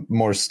 I'm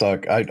more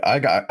stuck. I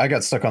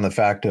got stuck on the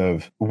fact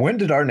of, when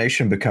did our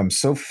nation become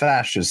so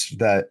fascist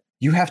that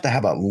you have to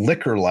have a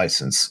liquor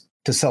license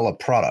to sell a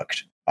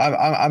product?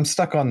 I'm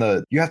stuck on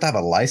you have to have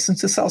a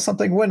license to sell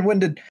something. When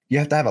did you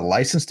have to have a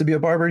license to be a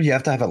barber? You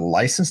have to have a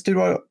license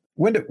to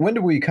when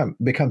do we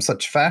become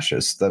such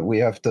fascists that we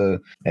have to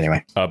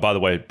anyway? By the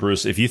way,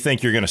 Bruce, if you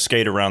think you're going to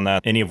skate around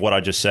any of what I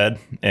just said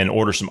and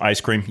order some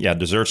ice cream, yeah,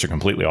 desserts are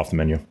completely off the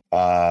menu.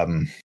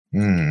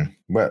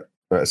 But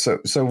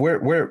so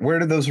where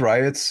did those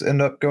riots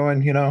end up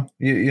going? You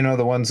know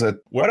the ones that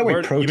why don't we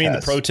protest? You mean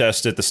the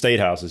protest at the state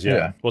houses?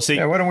 Yeah. Well, see,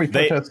 why don't we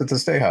protest at the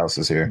state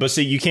houses here? But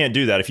see, you can't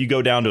do that. If you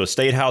go down to a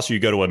state house, or you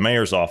go to a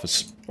mayor's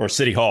office or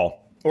city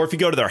hall, or if you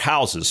go to their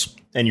houses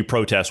and you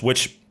protest,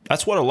 which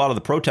that's what a lot of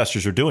the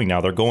protesters are doing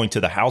now. They're going to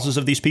the houses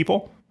of these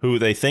people who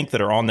they think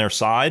that are on their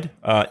side.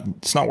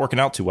 It's not working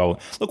out too well.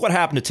 Look what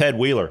happened to Ted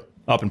Wheeler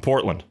up in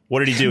Portland. What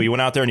did he do? He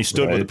went out there and he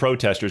stood with the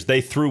protesters.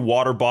 They threw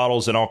water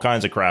bottles and all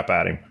kinds of crap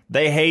at him.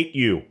 They hate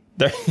you.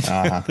 They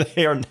are.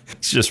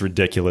 It's just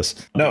ridiculous.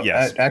 No,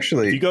 yes.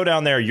 Actually, if you go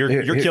down there,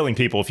 you're killing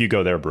people. If you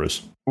go there,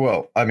 Bruce.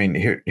 Well, I mean,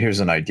 here's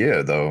an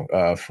idea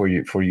though, for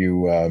you,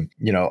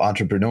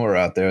 entrepreneur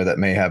out there that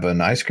may have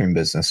an ice cream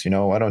business.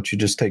 Why don't you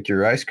just take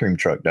your ice cream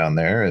truck down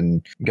there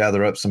and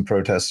gather up some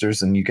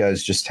protesters, and you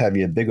guys just have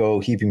you a big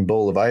old heaping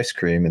bowl of ice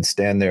cream and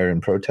stand there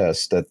and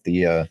protest at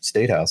the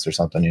State House or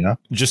something.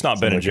 Just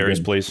not Ben and Jerry's,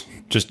 please.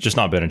 Just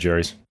not Ben and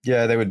Jerry's.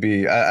 Yeah, they would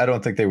be. I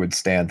don't think they would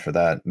stand for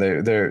that.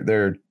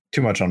 They're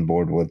too much on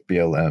board with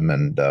BLM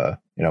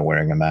and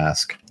wearing a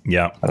mask.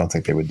 Yeah. I don't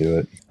think they would do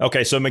it.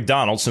 Okay, so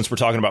McDonald's, since we're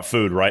talking about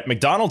food, right?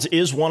 McDonald's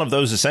is one of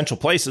those essential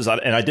places,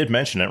 and I did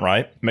mention it,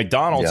 right?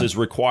 McDonald's is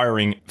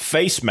requiring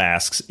face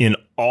masks in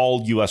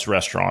all U.S.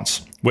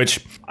 restaurants,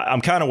 which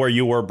I'm kind of where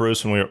you were,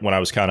 Bruce, when I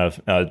was kind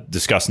of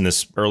discussing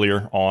this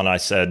earlier on. I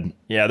said,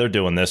 yeah, they're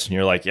doing this. And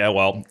you're like, yeah,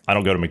 well, I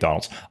don't go to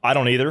McDonald's. I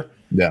don't either.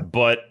 Yeah.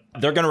 But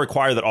they're going to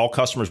require that all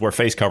customers wear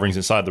face coverings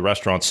inside the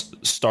restaurants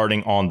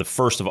starting on the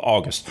 1st of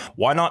August.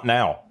 Why not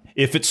now?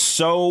 If it's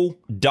so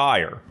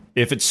dire,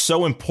 if it's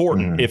so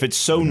important, if it's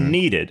so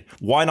needed,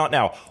 why not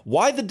now?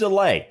 Why the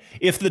delay?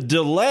 If the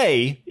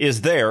delay is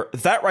there,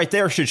 that right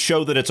there should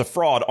show that it's a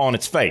fraud on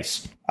its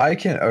face.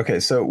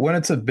 So when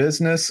it's a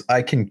business,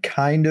 I can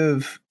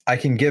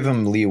give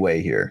them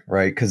leeway here,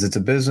 right? Because it's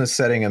a business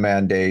setting a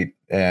mandate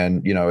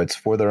and, it's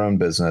for their own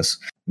business.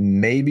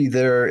 Maybe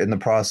they're in the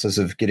process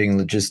of getting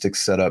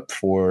logistics set up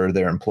for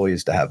their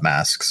employees to have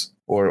masks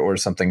or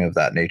something of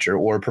that nature,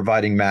 or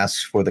providing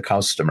masks for the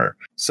customer.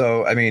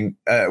 So, I mean,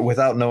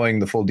 without knowing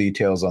the full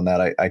details on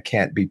that, I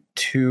can't be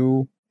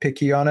too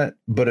picky on it.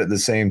 But at the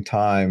same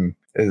time,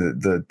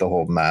 the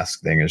whole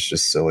mask thing is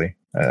just silly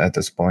at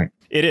this point.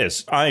 It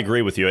is. I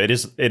agree with you. It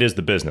is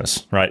the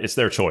business, right? It's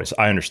their choice.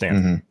 I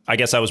understand. I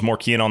guess I was more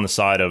keen on the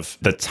side of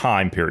the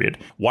time period.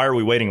 Why are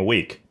we waiting a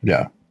week?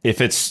 Yeah. If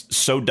it's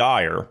so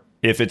dire,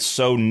 if it's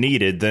so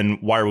needed, then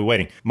why are we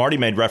waiting? Marty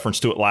made reference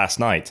to it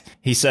last night.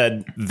 He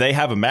said they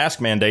have a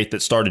mask mandate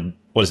that started,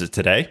 what is it,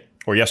 today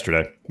or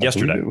yesterday?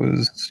 Yesterday. It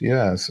was,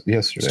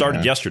 yesterday.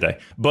 Started yesterday.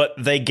 But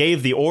they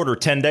gave the order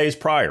 10 days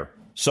prior.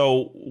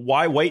 So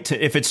why wait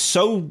if it's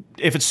so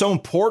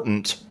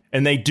important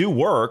and they do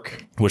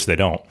work, which they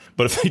don't,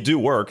 but if they do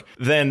work,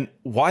 then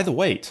why the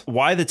wait?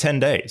 Why the 10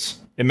 days?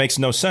 It makes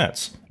no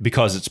sense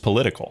because it's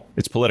political.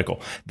 It's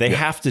political. They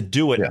have to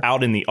do it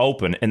out in the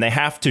open, and they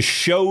have to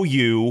show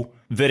you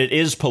that it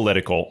is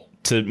political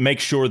to make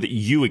sure that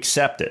you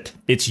accept it.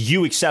 It's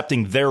you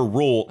accepting their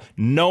rule,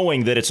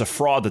 knowing that it's a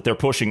fraud that they're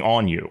pushing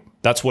on you.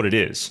 That's what it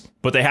is.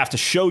 But they have to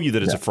show you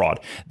that it's a fraud.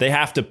 They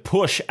have to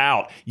push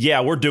out,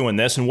 we're doing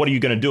this, and what are you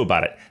going to do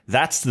about it?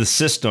 That's the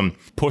system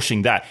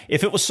pushing that.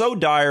 If it was so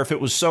dire, if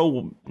it was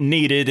so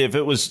needed, if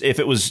it was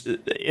an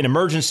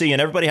emergency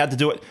and everybody had to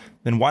do it,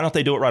 then why don't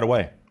they do it right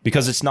away?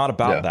 Because it's not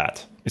about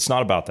that. It's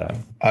not about that.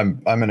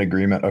 I'm in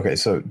agreement. Okay,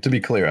 so to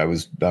be clear, I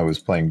was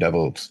playing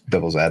devil's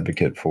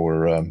advocate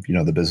for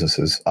the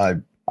businesses.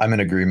 I'm in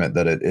agreement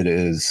that it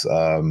is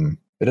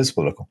It is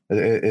political.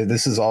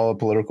 This is all a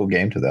political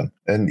game to them,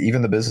 and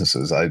even the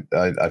businesses.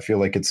 I feel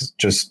like it's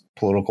just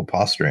political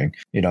posturing,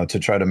 to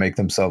try to make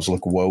themselves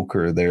look woke,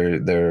 or they're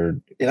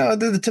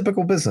the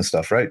typical business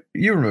stuff, right?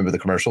 You remember the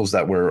commercials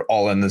that were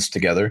all in this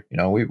together.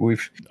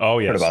 We've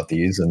heard about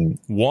these, and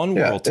one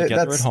world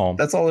together at home.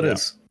 That's all it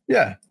is.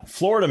 Yeah.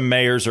 Florida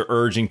mayors are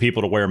urging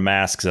people to wear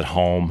masks at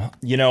home,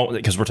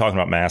 because we're talking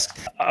about masks.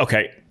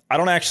 Okay. I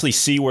don't actually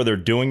see where they're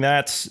doing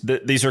that.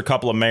 These are a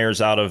couple of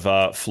mayors out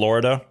of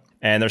Florida.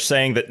 And they're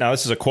saying that, now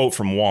this is a quote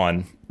from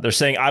one, they're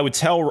saying, I would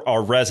tell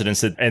our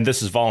residents that, and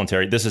this is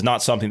voluntary, this is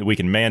not something that we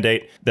can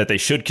mandate, that they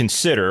should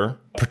consider,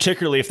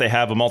 particularly if they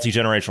have a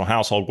multi-generational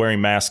household, wearing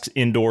masks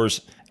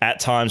indoors at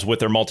times with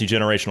their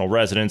multi-generational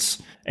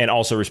residents, and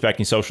also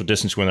respecting social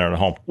distance when they're at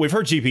home. We've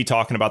heard GP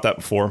talking about that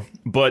before,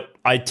 but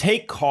I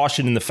take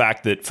caution in the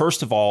fact that,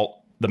 first of all,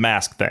 the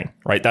mask thing,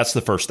 right? That's the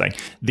first thing.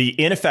 The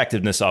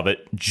ineffectiveness of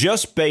it,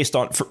 just based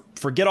on,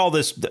 forget all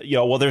this,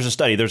 well, there's a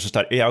study.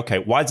 Yeah, okay.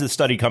 Why is the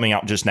study coming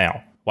out just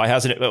now? Why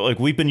hasn't it, like,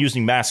 we've been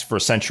using masks for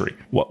a century.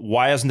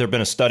 Why hasn't there been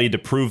a study to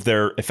prove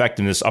their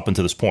effectiveness up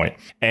until this point?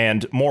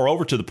 And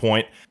moreover to the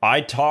point,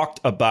 I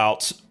talked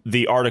about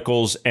the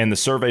articles and the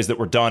surveys that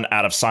were done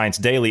out of Science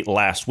Daily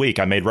last week.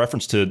 I made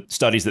reference to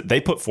studies that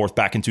they put forth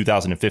back in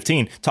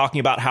 2015,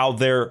 talking about how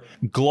their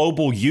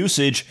global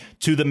usage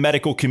to the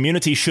medical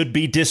community should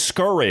be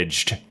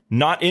discouraged,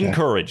 not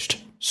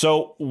encouraged.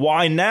 So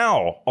why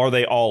now are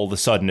they all of a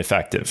sudden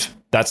effective?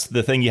 That's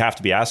the thing you have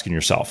to be asking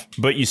yourself.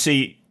 But you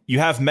see, you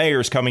have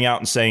mayors coming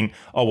out and saying,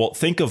 oh, well,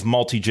 think of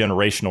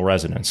multi-generational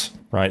residents,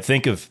 right?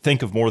 Think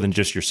of more than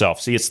just yourself.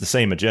 See, it's the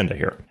same agenda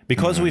here.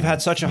 Because we've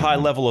had such a high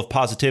level of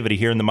positivity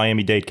here in the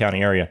Miami-Dade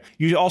County area,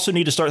 you also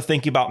need to start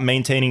thinking about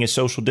maintaining a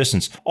social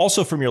distance,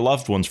 also from your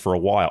loved ones for a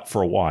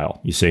while,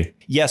 you see.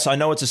 Yes, I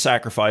know it's a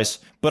sacrifice,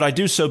 but I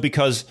do so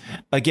because,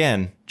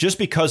 again, just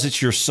because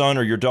it's your son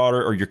or your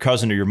daughter or your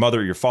cousin or your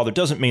mother or your father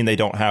doesn't mean they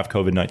don't have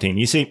COVID-19.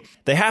 You see,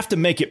 they have to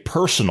make it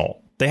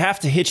personal. They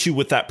have to hit you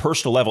with that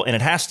personal level, and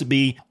it has to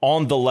be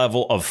on the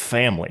level of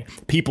family,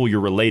 people you're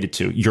related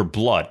to, your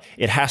blood.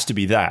 It has to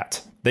be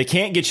that. They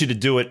can't get you to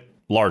do it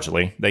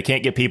largely. They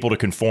can't get people to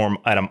conform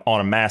on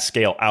a mass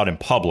scale out in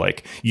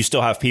public. You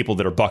still have people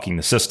that are bucking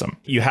the system.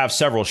 You have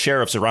several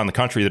sheriffs around the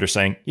country that are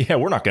saying, yeah,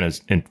 we're not going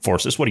to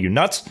enforce this. What are you,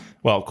 nuts?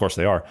 Well, of course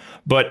they are.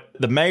 But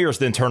the mayors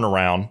then turn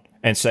around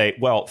and say,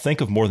 well, think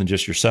of more than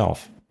just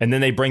yourself. And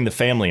then they bring the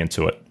family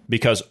into it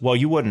because, well,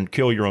 you wouldn't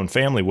kill your own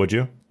family, would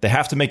you? They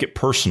have to make it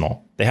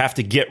personal. They have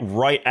to get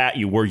right at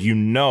you where you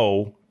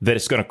know that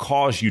it's going to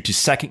cause you to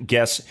second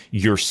guess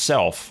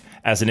yourself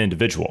as an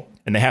individual.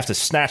 And they have to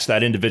snatch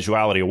that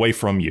individuality away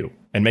from you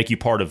and make you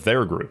part of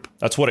their group.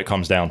 That's what it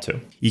comes down to.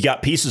 You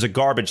got pieces of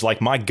garbage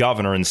like my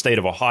governor in the state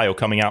of Ohio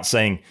coming out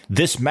saying,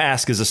 this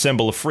mask is a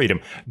symbol of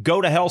freedom.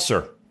 Go to hell,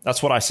 sir.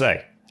 That's what I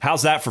say.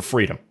 How's that for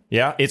freedom?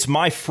 Yeah, it's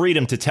my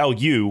freedom to tell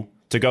you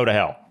to go to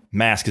hell.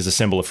 Mask is a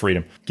symbol of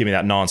freedom. Give me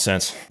that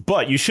nonsense.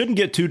 But you shouldn't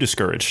get too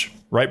discouraged,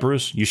 right,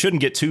 Bruce? You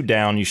shouldn't get too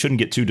down. You shouldn't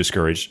get too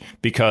discouraged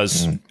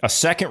because a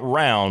second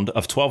round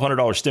of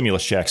 $1,200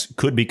 stimulus checks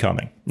could be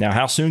coming. Now,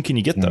 how soon can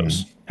you get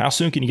those? How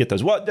soon can you get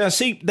those? Well,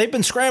 see, they've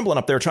been scrambling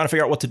up there trying to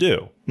figure out what to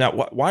do. Now,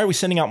 why are we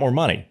sending out more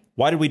money?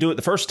 Why did we do it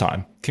the first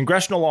time?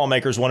 Congressional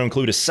lawmakers want to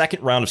include a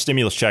second round of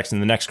stimulus checks in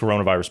the next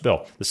coronavirus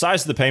bill. The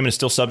size of the payment is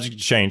still subject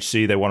to change.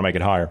 See, they want to make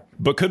it higher,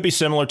 but could be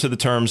similar to the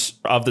terms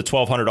of the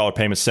 $1,200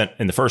 payment sent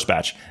in the first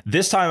batch.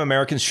 This time,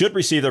 Americans should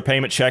receive their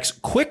payment checks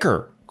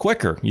quicker,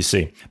 you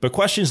see. But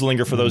questions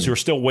linger for those who are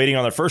still waiting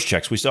on their first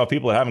checks. We still have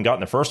people that haven't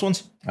gotten their first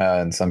ones.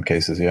 In some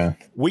cases, yeah.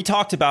 We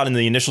talked about in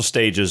the initial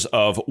stages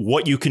of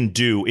what you can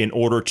do in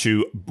order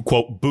to,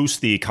 quote,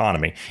 boost the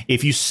economy.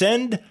 If you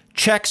send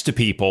checks to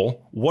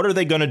people, what are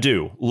they going to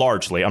do?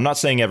 Largely, I'm not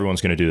saying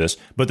everyone's going to do this,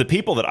 but the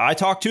people that I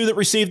talked to that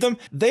received them,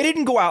 they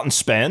didn't go out and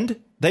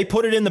spend. They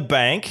put it in the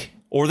bank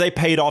or they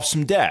paid off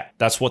some debt.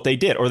 That's what they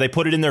did. Or they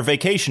put it in their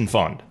vacation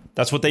fund.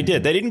 That's what they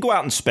did. They didn't go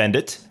out and spend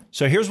it.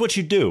 So here's what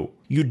you do.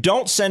 You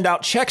don't send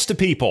out checks to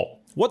people.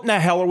 What in the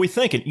hell are we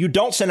thinking? You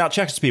don't send out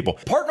checks to people.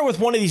 Partner with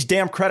one of these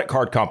damn credit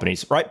card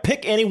companies, right?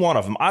 Pick any one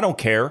of them. I don't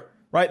care.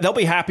 Right? They'll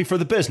be happy for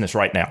the business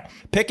right now.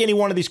 Pick any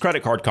one of these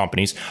credit card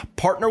companies,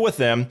 partner with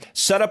them,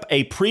 set up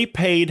a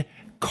prepaid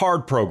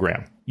card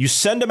program. You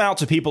send them out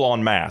to people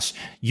en masse.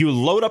 You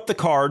load up the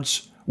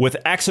cards with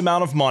X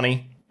amount of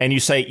money, and you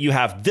say you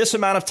have this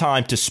amount of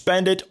time to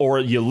spend it or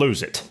you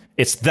lose it.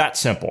 It's that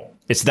simple.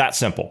 It's that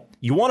simple.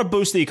 You want to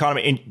boost the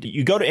economy, and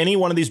you go to any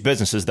one of these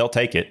businesses, they'll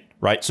take it,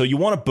 right? So you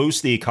want to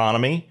boost the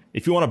economy.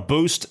 If you want to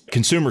boost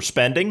consumer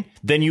spending,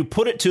 then you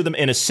put it to them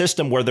in a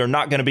system where they're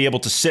not going to be able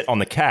to sit on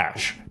the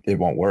cash. It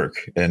won't work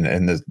in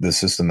the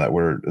system that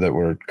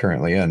we're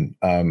currently in.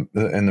 And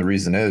the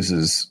reason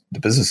is the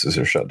businesses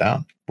are shut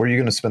down. Where are you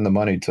going to spend the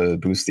money to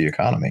boost the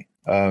economy?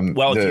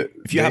 Well,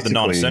 if you have the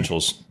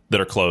non-essentials that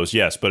are closed,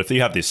 yes. But if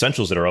you have the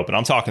essentials that are open,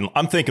 I'm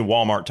thinking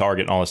Walmart,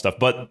 Target, and all this stuff.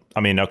 But I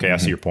mean, okay, I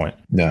see your point.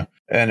 Yeah.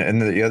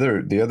 And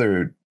the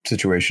other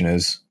situation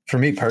is, for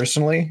me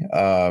personally,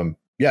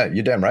 yeah,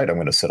 you're damn right. I'm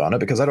going to sit on it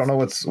because I don't know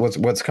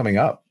what's coming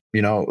up.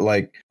 You know,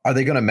 like, are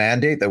they going to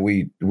mandate that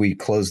we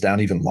close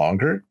down even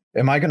longer?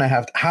 Am I going to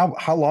have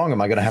how long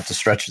am I going to have to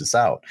stretch this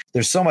out?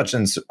 There's so much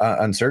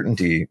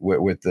uncertainty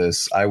with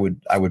this. I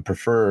would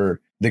prefer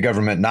the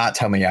government not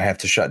tell me I have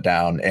to shut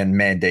down and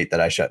mandate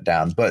that I shut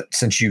down. But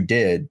since you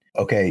did,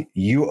 okay,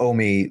 you owe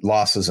me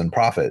losses and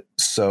profit,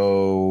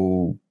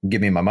 so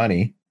give me my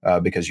money.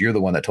 Because you're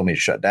the one that told me to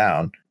shut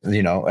down,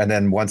 and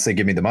then once they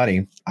give me the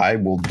money, I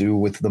will do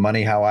with the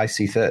money how I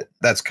see fit.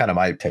 That's kind of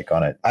my take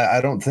on it. I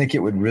don't think it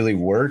would really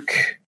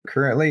work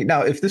currently.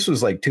 Now, if this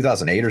was like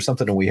 2008 or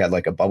something and we had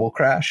like a bubble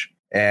crash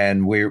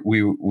and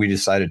we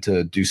decided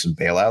to do some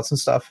bailouts and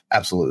stuff,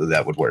 absolutely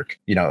that would work.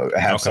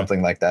 Have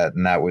something like that,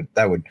 and that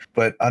would.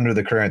 But under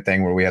the current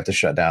thing where we have to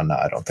shut down, no,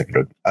 I don't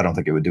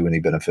think it would do any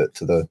benefit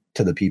to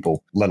the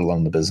people, let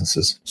alone the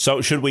businesses.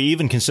 So should we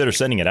even consider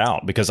sending it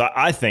out? Because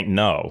I think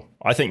no.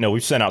 I think no.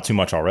 We've sent out too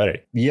much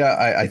already.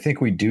 Yeah, I think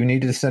we do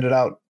need to send it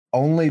out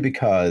only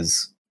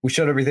because we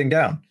shut everything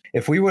down.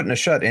 If we wouldn't have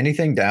shut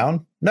anything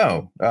down,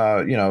 no,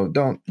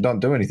 don't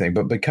do anything.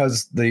 But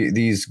because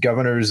these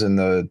governors and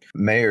the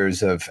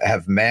mayors have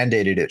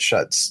mandated it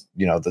shuts,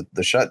 the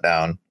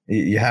shutdown,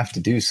 you have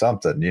to do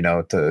something,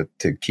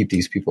 to keep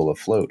these people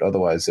afloat.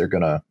 Otherwise, they're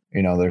gonna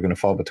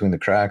fall between the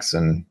cracks,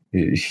 and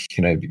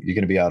you're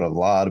gonna be out of a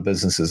lot of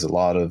businesses, a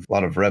lot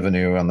of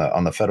revenue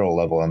on the federal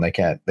level, and they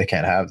can't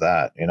have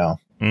that.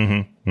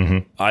 Mm-hmm.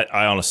 Mm-hmm.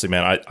 I honestly,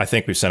 man, I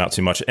think we've sent out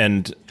too much.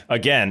 And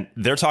again,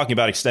 they're talking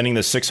about extending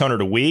the 600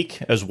 a week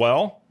as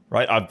well,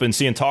 right? I've been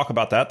seeing talk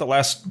about that the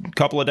last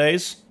couple of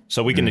days.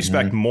 So we can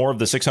expect more of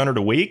the 600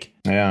 a week.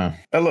 Yeah.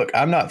 Look,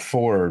 I'm not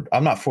for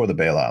the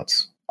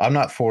bailouts. I'm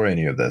not for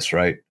any of this,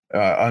 right?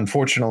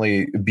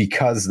 Unfortunately,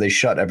 because they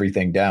shut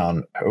everything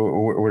down,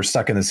 we're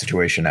stuck in this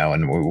situation now,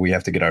 and we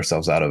have to get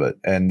ourselves out of it.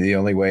 And the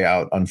only way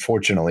out,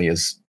 unfortunately,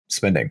 is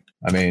spending.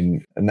 I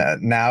mean,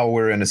 now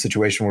we're in a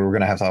situation where we're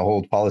going to have to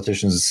hold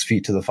politicians'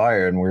 feet to the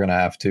fire, and we're going to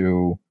have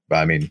to,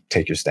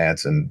 take your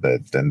stance, and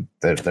then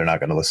they're not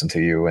going to listen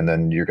to you. And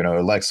then you're going to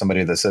elect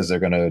somebody that says they're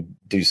going to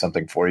do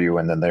something for you,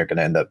 and then they're going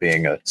to end up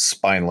being a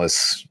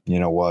spineless,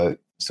 what.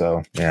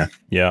 So, yeah.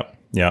 Yeah.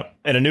 Yeah.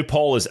 And a new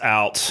poll is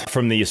out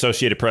from the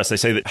Associated Press. They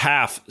say that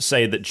half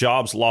say that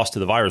jobs lost to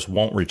the virus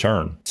won't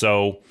return.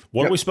 So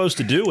what are we supposed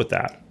to do with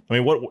that?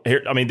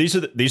 These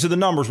are the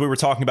numbers we were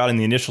talking about in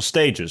the initial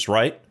stages,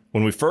 right?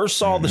 When we first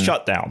saw the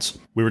shutdowns,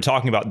 we were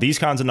talking about these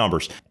kinds of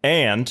numbers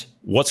and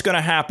what's going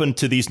to happen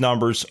to these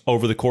numbers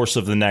over the course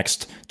of the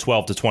next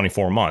 12 to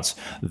 24 months.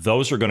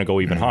 Those are going to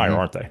go even higher,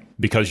 aren't they?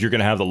 Because you're going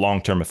to have the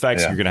long-term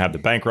effects. Yeah. You're going to have the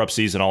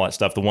bankruptcies and all that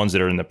stuff. The ones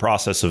that are in the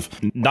process of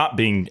not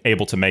being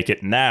able to make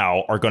it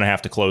now are going to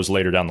have to close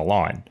later down the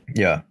line.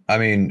 Yeah.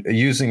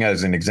 Using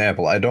as an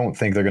example, I don't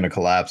think they're going to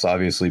collapse,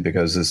 obviously,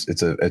 because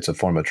it's a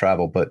form of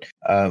travel. But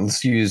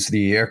let's use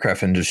the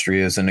aircraft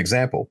industry as an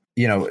example.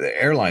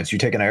 Airlines, you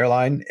take an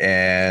airline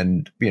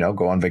and,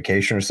 go on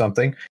vacation or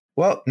something.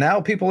 Well,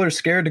 now people are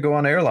scared to go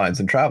on airlines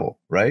and travel,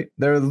 right?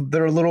 They're a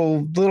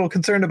little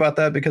concerned about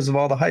that because of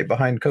all the hype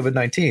behind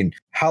COVID-19.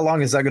 How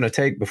long is that going to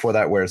take before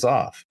that wears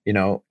off?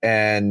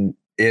 And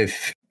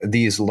if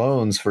these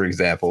loans, for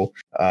example,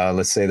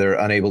 let's say they're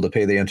unable to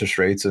pay the interest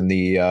rates and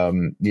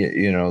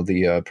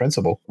the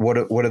principal, what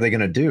are they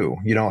going to do?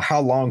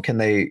 How long can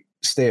they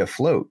stay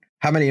afloat?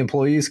 How many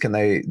employees can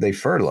they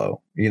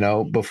furlough,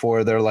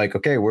 before they're like,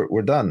 okay,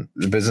 we're done.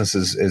 The business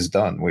is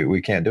done.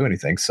 We can't do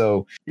anything.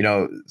 So,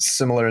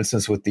 similar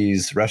instance with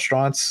these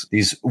restaurants,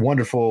 these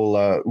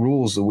wonderful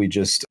rules that we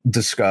just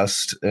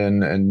discussed in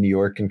New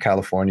York and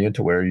California,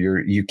 to where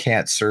you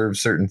can't serve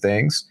certain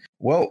things.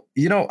 Well,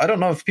 I don't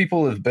know if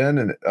people have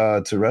been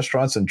to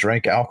restaurants and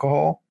drank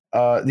alcohol.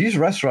 These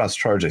restaurants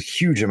charge a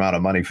huge amount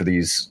of money for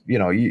these.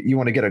 You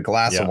want to get a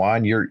glass of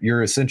wine,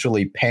 you're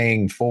essentially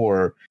paying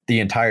for the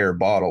entire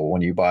bottle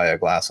when you buy a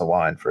glass of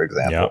wine, for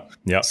example.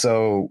 Yeah.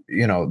 So,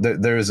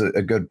 there's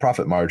a good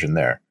profit margin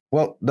there.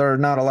 Well, they're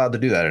not allowed to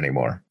do that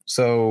anymore.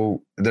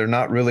 So they're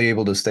not really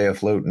able to stay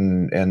afloat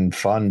and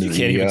fund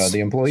the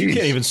employees. You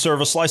can't even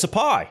serve a slice of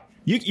pie.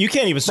 You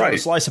can't even serve a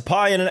slice of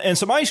pie and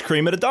some ice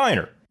cream at a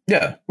diner.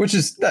 Yeah, which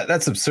is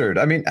that's absurd.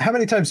 How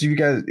many times have you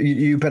guys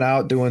you've been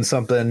out doing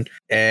something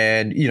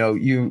and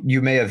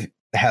you may have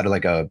had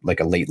like a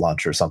late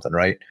lunch or something,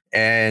 right?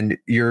 And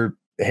you're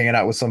hanging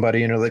out with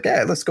somebody and you're like,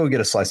 hey, let's go get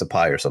a slice of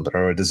pie or something,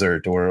 or a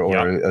dessert, or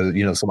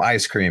some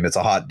ice cream. It's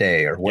a hot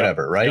day or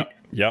whatever, right?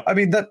 Yeah.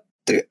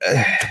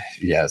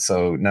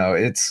 So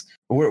no,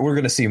 we're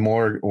going to see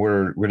more.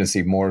 We're going to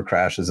see more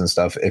crashes and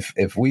stuff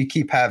if we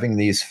keep having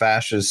these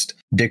fascist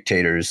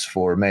dictators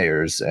for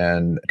mayors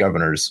and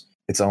governors.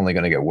 It's only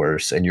going to get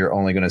worse, and you're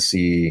only going to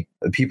see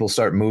people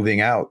start moving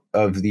out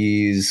of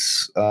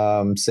these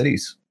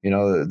cities.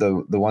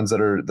 The ones that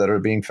are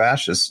being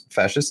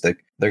fascistic,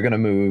 they're going to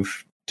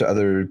move to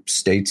other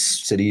states,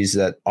 cities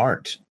that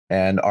aren't,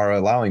 and are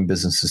allowing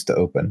businesses to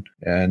open.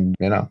 And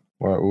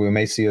we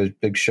may see a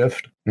big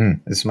shift.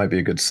 This might be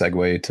a good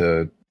segue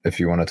to, if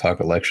you want to talk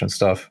election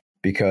stuff,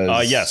 because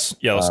let's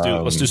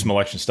do some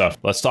election stuff.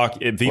 Let's talk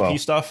VP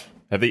stuff.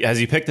 Has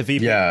he picked the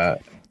VP? Yeah.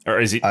 Or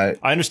is he? I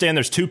understand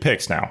there's 2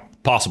 picks now,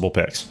 possible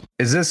picks.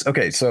 Is this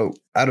okay? So,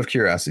 out of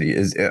curiosity,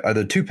 are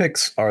the 2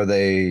 picks? Are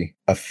they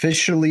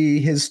officially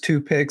his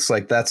 2 picks?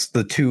 Like that's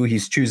the 2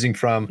 he's choosing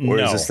from, or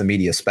is this the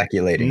media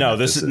speculating? No,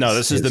 this is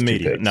the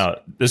media. No,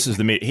 this is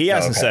the media. He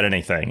hasn't said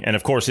anything, and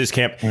of course, his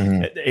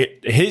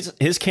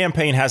his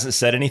campaign hasn't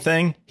said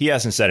anything. He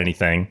hasn't said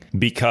anything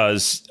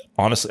because.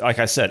 Honestly, like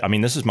I said, I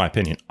mean, this is my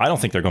opinion. I don't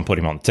think they're going to put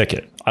him on the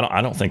ticket.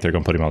 I don't think they're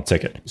going to put him on the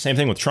ticket. Same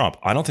thing with Trump.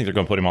 I don't think they're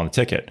going to put him on the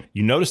ticket.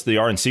 You notice the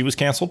RNC was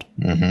canceled?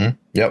 Mm-hmm.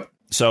 Yep.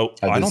 So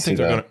I don't think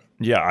they're going to.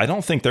 Yeah, I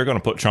don't think they're going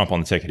to put Trump on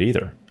the ticket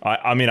either.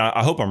 I mean,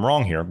 I hope I'm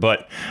wrong here,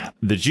 but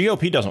the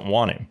GOP doesn't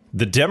want him.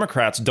 The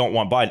Democrats don't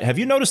want Biden. Have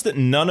you noticed that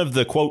none of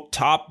the, quote,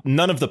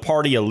 none of the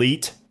party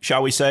elite,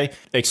 shall we say,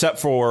 except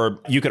for,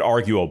 you could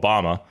argue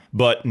Obama,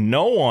 but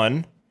no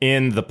one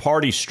in the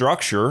party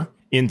structure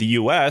in the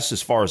U.S.,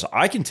 as far as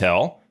I can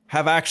tell,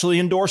 have actually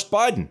endorsed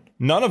Biden.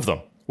 None of them.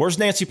 Where's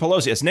Nancy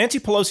Pelosi? Has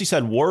Nancy Pelosi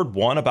said word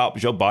one about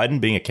Joe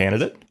Biden being a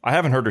candidate? I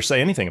haven't heard her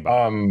say anything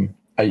about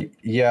it.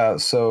 Yeah,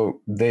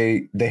 so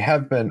they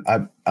have been.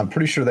 I'm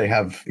pretty sure they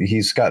have.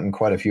 He's gotten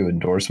quite a few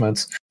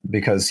endorsements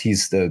because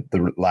he's the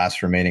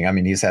last remaining. I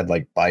mean, he's had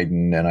like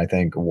Biden, and I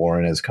think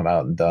Warren has come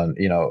out and done.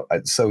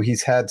 So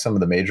he's had some of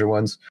the major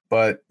ones,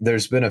 but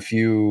there's been a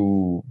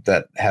few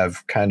that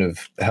have kind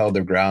of held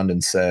their ground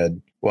and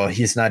said, well,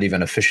 he's not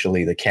even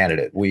officially the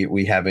candidate.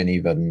 We haven't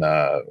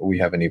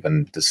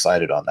even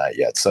decided on that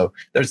yet. So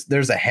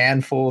there's a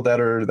handful that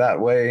are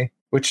that way.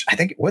 Which I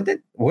think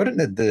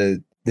wouldn't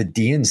the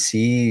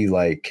DNC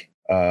like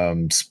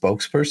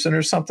spokesperson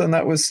or something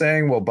that was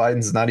saying, well,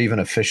 Biden's not even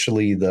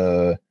officially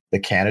the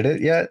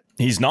candidate yet.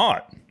 He's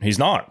not.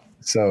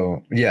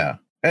 So yeah,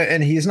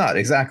 and he's not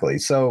exactly.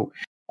 So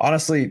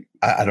honestly,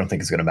 I don't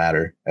think it's going to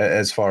matter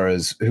as far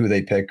as who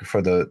they pick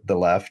for the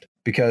left,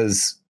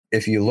 because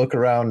if you look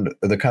around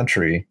the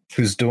country,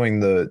 who's doing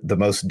the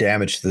most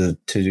damage to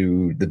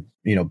the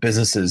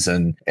businesses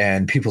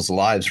and people's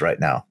lives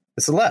right now?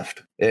 It's the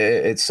left.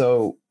 It's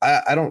so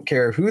I don't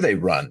care who they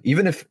run.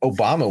 Even if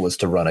Obama was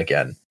to run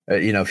again,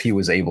 if he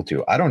was able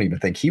to, I don't even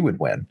think he would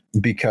win,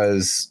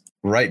 because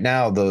right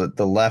now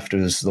the left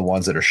is the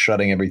ones that are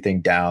shutting everything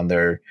down.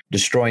 They're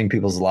destroying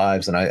people's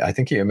lives, and I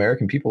think the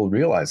American people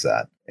realize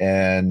that,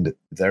 and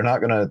they're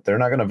not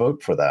gonna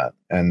vote for that.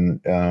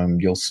 And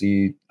you'll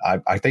see.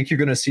 I think you're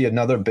going to see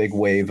another big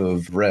wave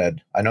of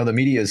red. I know the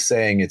media is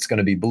saying it's going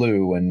to be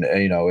blue, and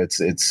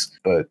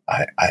but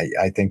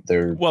I think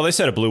they're. Well, they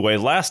said a blue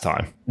wave last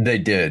time. They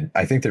did.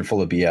 I think they're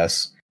full of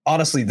BS.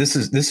 Honestly, this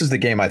is the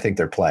game I think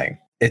they're playing.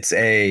 It's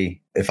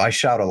if I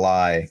shout a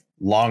lie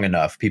long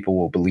enough, people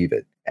will believe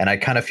it. And I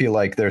kind of feel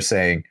like they're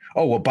saying,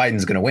 oh, well,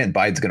 Biden's going to win.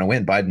 Biden's going to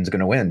win. Biden's going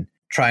to win.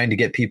 Trying to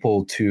get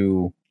people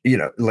to,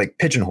 like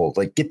pigeonhole,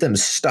 like get them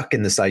stuck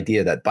in this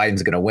idea that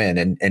Biden's going to win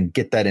and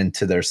get that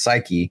into their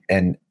psyche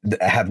and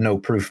have no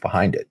proof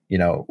behind it,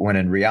 when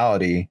in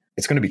reality,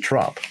 it's going to be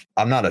Trump.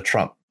 I'm not a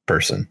Trump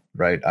person,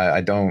 right?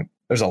 I don't.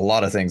 There's a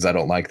lot of things I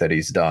don't like that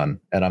he's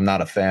done, and I'm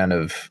not a fan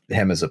of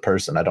him as a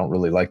person. I don't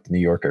really like the New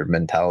Yorker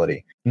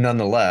mentality.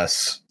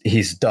 Nonetheless,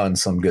 he's done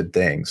some good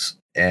things,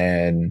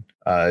 and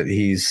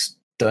he's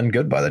done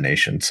good by the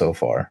nation so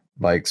far.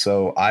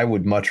 So I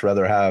would much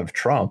rather have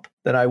Trump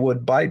than I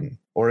would Biden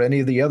or any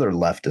of the other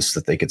leftists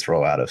that they could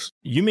throw at us.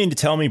 You mean to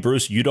tell me,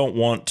 Bruce, you don't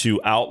want to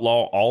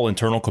outlaw all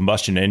internal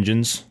combustion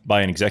engines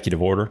by an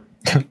executive order?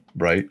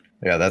 Right.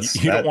 Yeah,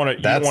 you don't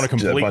want to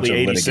completely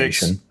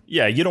 86.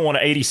 Yeah, you don't want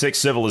to 86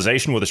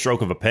 civilization with a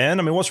stroke of a pen.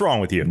 I mean, what's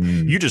wrong with you?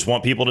 You just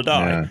want people to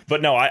die. Yeah.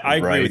 But no, I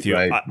agree with you.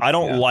 Right. I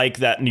don't like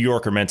that New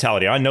Yorker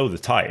mentality. I know the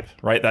type,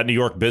 right? That New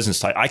York business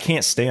type. I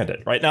can't stand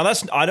it, right? Now,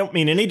 I don't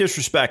mean any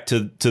disrespect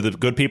to the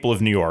good people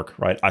of New York,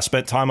 right? I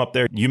spent time up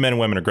there. You men and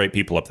women are great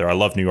people up there. I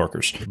love New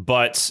Yorkers.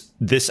 But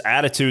this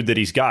attitude that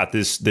he's got,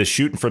 this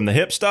shooting from the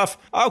hip stuff,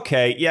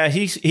 okay, yeah,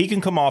 he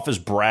can come off as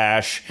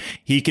brash.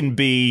 He can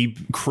be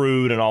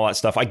crude and all that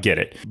stuff. I get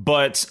it.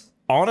 But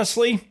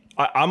honestly,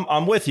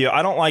 I'm with you.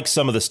 I don't like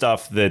some of the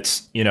stuff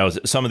that's,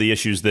 some of the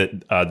issues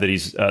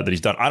that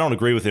he's done. I don't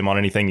agree with him on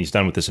anything he's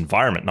done with this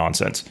environment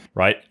nonsense,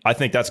 right? I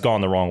think that's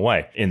gone the wrong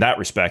way in that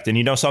respect.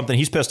 And something,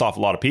 he's pissed off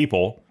a lot of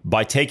people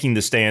by taking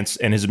the stance,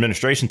 and his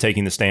administration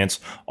taking the stance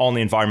on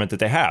the environment that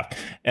they have.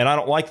 And I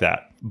don't like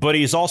that. But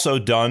he's also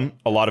done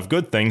a lot of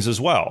good things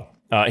as well.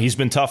 He's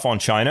been tough on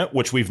China,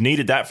 which we've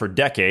needed that for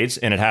decades,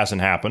 and it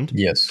hasn't happened.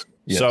 Yes.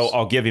 So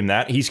I'll give him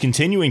that. He's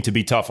continuing to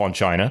be tough on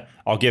China.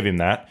 I'll give him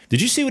that.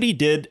 Did you see what he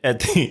did at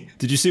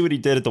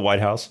the White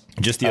House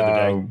just the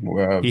other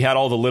day? He had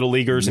all the little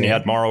leaguers, and he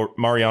had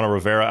Mariano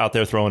Rivera out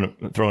there throwing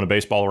a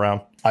baseball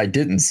around. I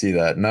didn't see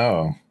that.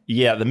 No.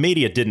 Yeah, the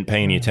media didn't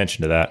pay any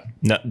attention to that.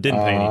 No,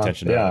 didn't pay any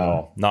attention to that at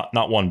all.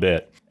 Not one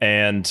bit.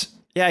 And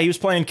yeah, he was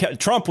playing.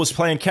 Trump was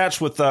playing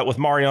catch with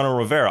Mariano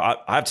Rivera.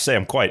 I have to say,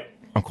 I'm quite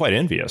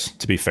envious,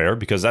 to be fair,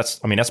 because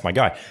that's my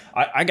guy.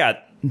 I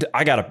got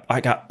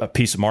a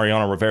piece of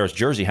Mariano Rivera's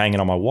jersey hanging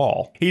on my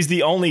wall. He's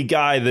the only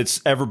guy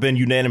that's ever been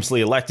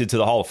unanimously elected to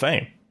the Hall of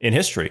Fame in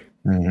history.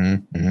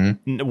 Mm-hmm,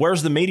 mm-hmm.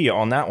 Where's the media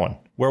on that one?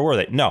 Where were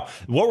they? No.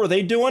 What were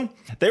they doing?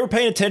 They were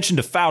paying attention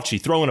to Fauci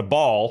throwing a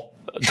ball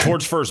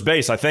towards first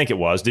base, I think it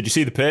was. Did you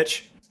see the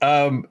pitch?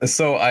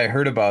 So I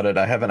heard about it.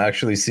 I haven't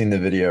actually seen the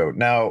video.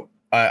 Now,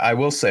 I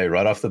will say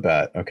right off the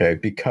bat, okay,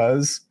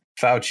 because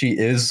Fauci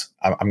is,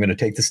 I'm going to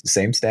take the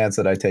same stance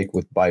that I take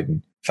with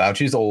Biden.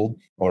 Fauci's old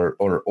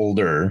or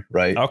older,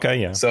 right? Okay,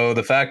 yeah. So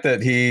the fact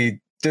that he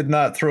did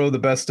not throw the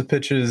best of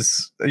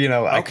pitches,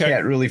 I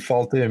can't really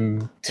fault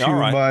him too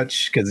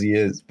much because he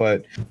is.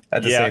 But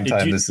at the same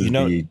time, this is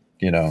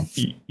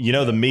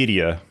the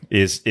media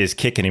is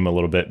kicking him a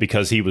little bit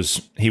because he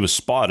was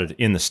spotted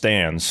in the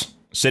stands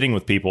sitting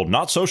with people,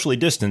 not socially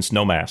distanced,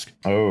 no mask.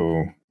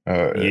 Oh,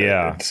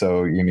 yeah.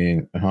 So you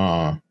mean,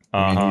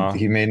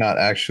 he may not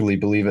actually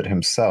believe it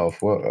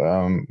himself.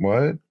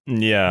 What?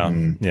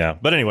 Yeah, yeah.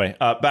 But anyway,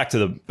 back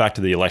to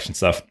the election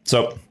stuff.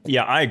 So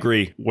yeah, I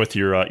agree with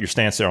your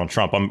stance there on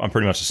Trump. I'm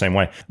pretty much the same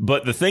way.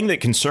 But the thing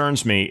that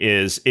concerns me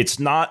is it's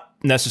not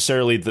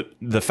necessarily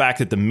the fact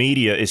that the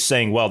media is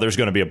saying, well, there's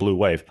going to be a blue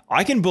wave.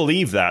 I can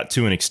believe that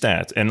to an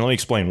extent, and let me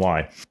explain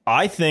why.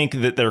 I think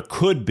that there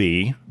could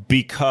be,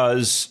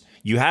 because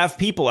you have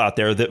people out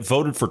there that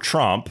voted for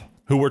Trump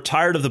who were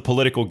tired of the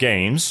political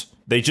games.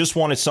 They just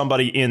wanted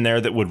somebody in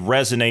there that would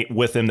resonate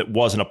with him that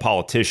wasn't a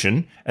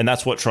politician. And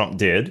that's what Trump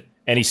did.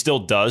 And he still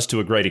does to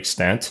a great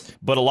extent.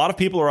 But a lot of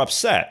people are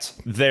upset.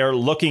 They're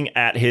looking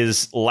at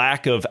his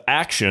lack of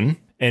action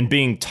and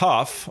being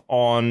tough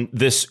on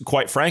this,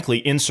 quite frankly,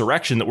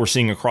 insurrection that we're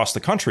seeing across the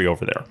country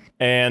over there.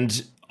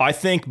 And I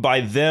think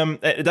by them,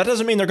 that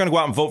doesn't mean they're going to go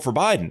out and vote for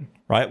Biden,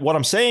 right? What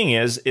I'm saying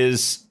is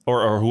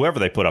or whoever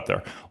they put up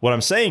there. What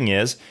I'm saying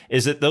is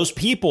that those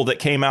people that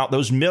came out,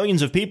 those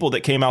millions of people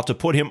that came out to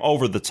put him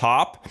over the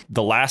top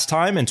the last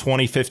time in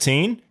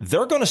 2015,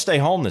 they're going to stay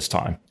home this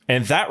time.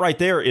 And that right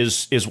there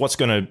is what's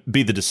going to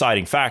be the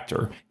deciding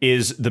factor,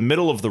 is the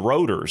middle of the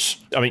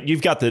roaders. I mean,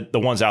 you've got the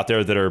ones out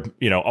there that are,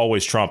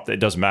 always Trump. It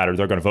doesn't matter.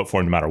 They're going to vote for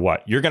him no matter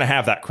what. You're going to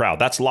have that crowd.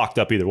 That's locked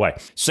up either way.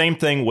 Same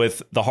thing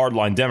with the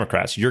hardline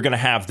Democrats. You're going to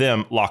have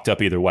them locked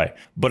up either way.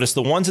 But it's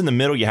the ones in the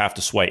middle you have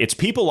to sway. It's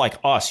people like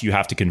us you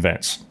have to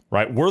convince.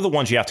 Right? We're the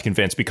ones you have to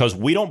convince, because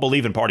we don't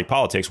believe in party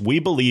politics. We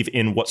believe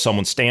in what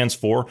someone stands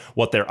for,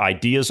 what their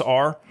ideas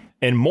are,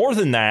 and more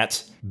than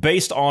that,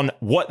 based on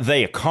what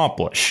they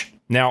accomplish.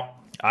 Now,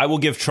 I will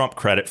give Trump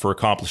credit for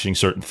accomplishing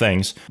certain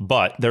things,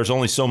 but there's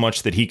only so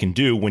much that he can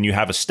do when you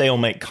have a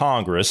stalemate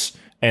Congress.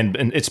 And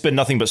it's been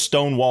nothing but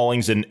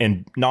stonewallings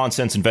and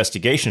nonsense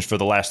investigations for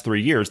the last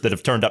 3 years that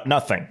have turned up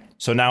nothing.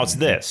 So now it's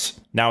this.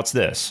 Now it's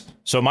this.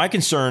 So my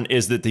concern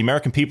is that the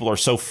American people are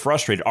so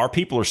frustrated. Our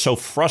people are so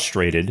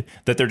frustrated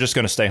that they're just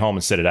going to stay home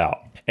and sit it out.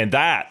 And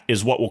that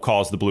is what will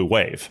cause the blue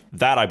wave.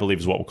 That, I believe,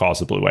 is what will cause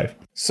the blue wave.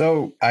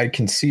 So I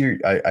can see,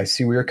 I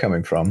see where you're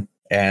coming from.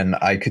 And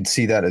I could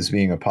see that as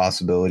being a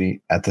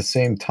possibility. At the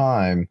same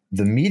time,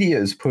 the media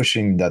is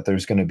pushing that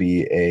there's going to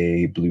be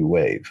a blue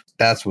wave.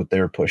 That's what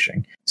they're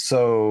pushing.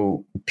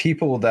 So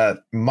people that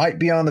might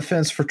be on the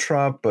fence for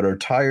Trump, but are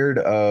tired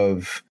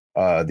of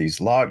these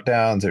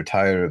lockdowns, they're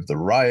tired of the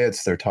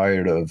riots, they're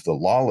tired of the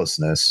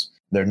lawlessness,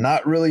 they're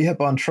not really hip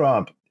on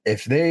Trump.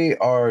 If they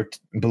are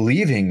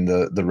believing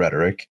the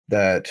rhetoric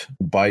that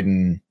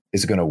Biden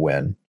is going to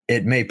win,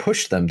 it may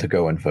push them to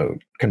go and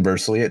vote.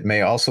 Conversely, it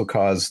may also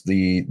cause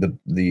the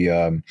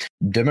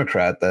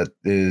Democrat that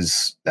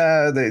is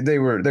they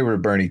were a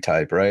Bernie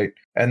type, right?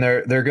 And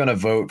they're going to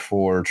vote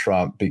for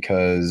Trump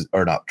because,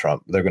 or not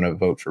Trump, they're going to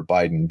vote for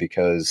Biden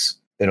because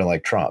they don't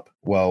like Trump.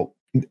 Well,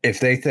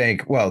 if they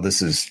think, well,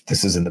 this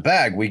is in the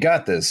bag, we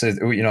got this,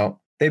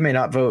 they may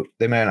not vote,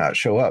 they may not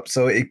show up.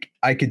 So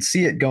I could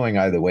see it going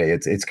either way.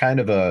 It's kind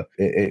of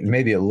it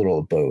may be a little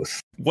of both.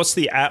 What's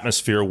the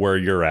atmosphere where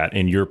you're at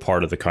in your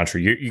part of the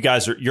country? You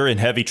guys you're in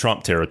heavy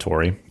Trump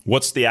territory.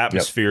 What's the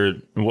atmosphere?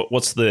 Yep.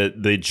 What's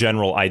the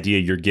general idea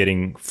you're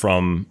getting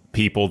from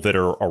people that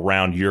are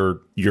around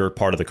your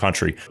part of the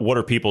country? What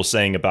are people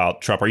saying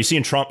about Trump? Are you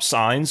seeing Trump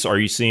signs? Are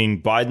you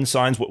seeing Biden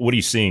signs? What are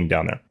you seeing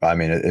down there? I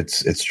mean,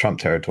 it's Trump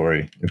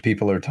territory.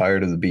 People are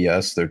tired of the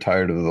BS. They're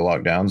tired of the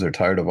lockdowns. They're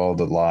tired of all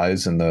the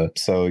lies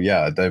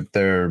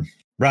they're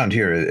around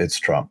here. It's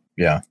Trump.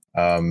 Yeah.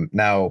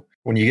 Now,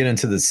 when you get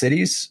into the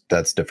cities,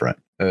 that's different.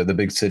 The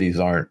big cities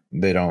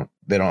they don't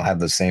have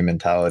the same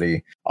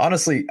mentality.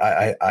 Honestly,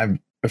 I'm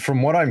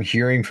from what I'm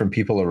hearing from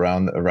people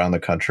around the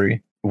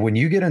country, when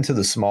you get into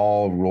the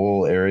small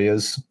rural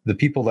areas, the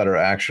people that are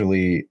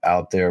actually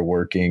out there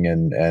working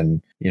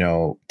and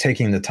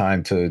taking the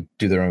time to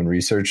do their own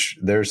research,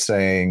 they're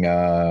saying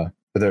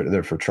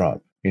they're for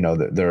Trump.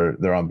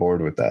 They're on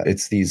board with that.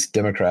 It's these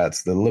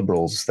Democrats, the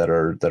liberals that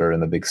are in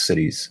the big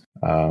cities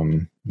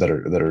that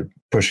are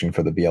pushing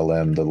for the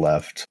BLM, the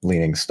left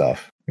leaning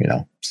stuff.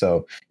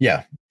 So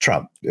yeah,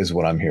 Trump is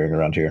what I'm hearing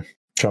around here.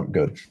 Trump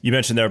good. You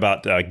mentioned there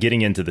about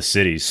getting into the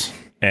cities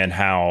and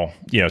how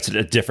it's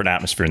a different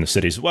atmosphere in the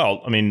cities.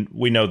 Well, I mean,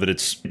 we know that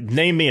it's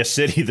name me a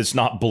city that's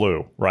not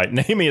blue, right?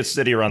 Name me a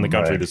city around the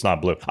country that's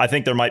not blue. I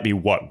think there might be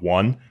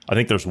one. I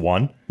think there's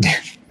one.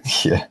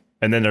 Yeah.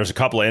 And then there's a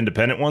couple of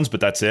independent ones, but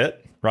that's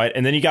it. Right.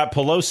 And then you got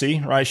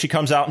Pelosi. Right. She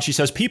comes out and she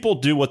says people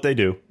do what they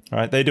do. All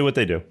right, they do what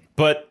they do.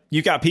 But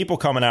you got people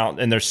coming out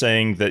and they're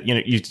saying that,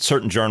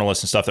 certain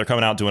journalists and stuff, they're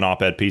coming out doing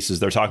op-ed pieces.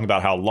 They're talking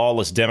about how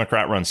lawless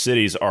Democrat-run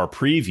cities are a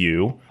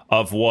preview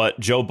of what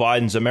Joe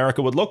Biden's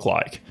America would look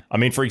like. I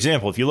mean, for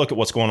example, if you look at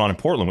what's going on in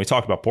Portland, we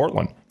talked about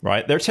Portland,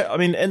 right?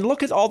 And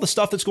look at all the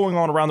stuff that's going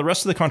on around the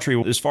rest of the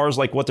country as far as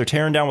like what they're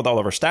tearing down with all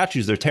of our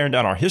statues. They're tearing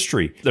down our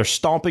history. They're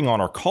stomping on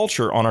our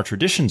culture, on our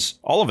traditions,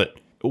 all of it.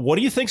 What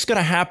do you think's going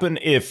to happen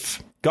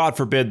if, God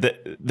forbid,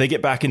 that they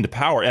get back into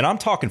power? And I'm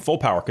talking full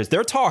power, because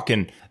they're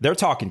talking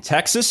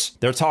Texas,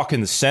 they're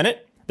talking the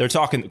Senate, they're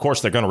talking, of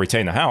course, they're going to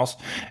retain the House,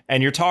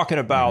 and you're talking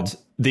about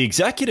the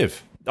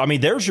executive. I mean,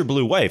 there's your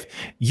blue wave.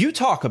 You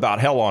talk about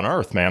hell on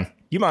earth, man.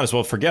 You might as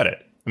well forget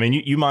it. I mean,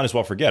 you might as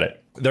well forget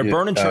it. They're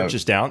burning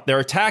churches down. They're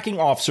attacking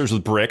officers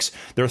with bricks.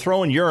 They're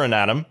throwing urine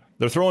at them.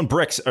 They're throwing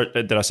bricks.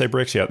 Did I say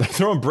bricks? Yeah. They're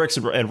throwing bricks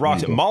and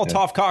rocks,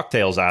 Molotov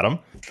cocktails at them.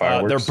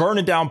 They're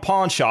burning down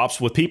pawn shops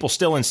with people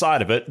still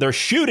inside of it. They're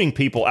shooting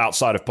people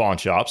outside of pawn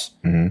shops.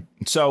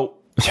 So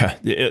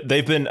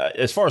they've been,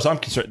 as far as I'm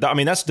concerned, I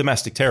mean, that's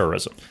domestic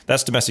terrorism.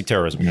 That's domestic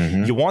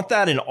terrorism. You want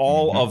that in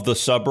all of the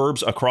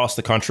suburbs across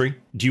the country?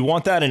 Do you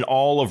want that in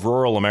all of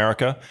rural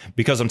America?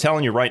 Because I'm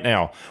telling you right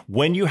now,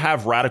 when you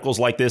have radicals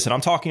like this, and I'm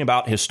talking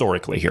about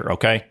historically here,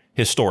 okay?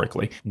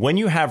 Historically, when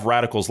you have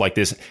radicals like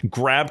this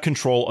grab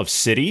control of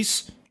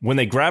cities, when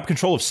they grab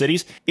control of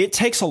cities, it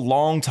takes a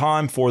long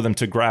time for them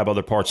to grab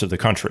other parts of the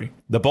country.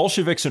 The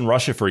Bolsheviks in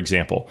Russia, for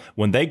example,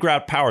 when they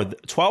grabbed power,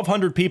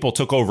 1,200 people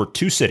took over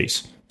 2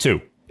 cities. 2.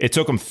 It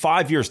took them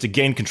 5 years to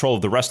gain control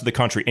of the rest of the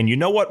country. And you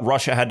know what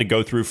Russia had to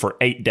go through for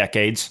 8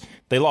 decades?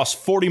 They lost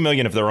 40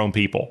 million of their own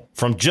people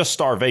from just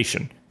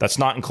starvation. That's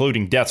not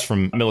including deaths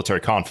from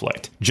military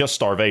conflict. Just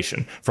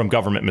starvation from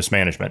government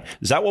mismanagement.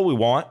 Is that what we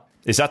want?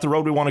 Is that the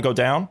road we want to go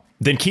down?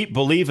 Then keep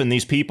believing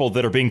these people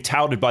that are being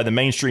touted by the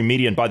mainstream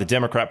media and by the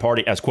Democrat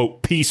Party as,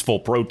 quote, peaceful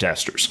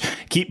protesters.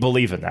 Keep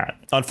believing that.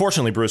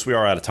 Unfortunately, Bruce, we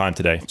are out of time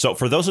today. So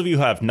for those of you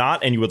who have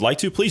not and you would like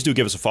to, please do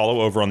give us a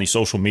follow over on the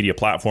social media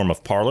platform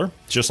of Parler.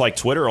 Just like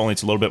Twitter, only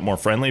it's a little bit more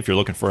friendly if you're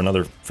looking for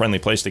another friendly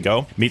place to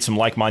go. Meet some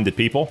like-minded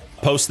people.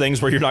 Post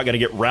things where you're not going to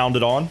get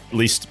rounded on, at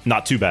least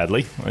not too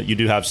badly. You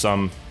do have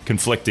some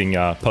conflicting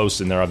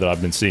posts in there that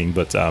I've been seeing,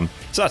 but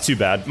it's not too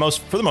bad.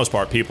 For the most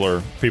part, people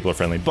are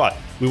friendly. But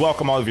we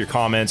welcome all of your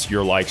comments,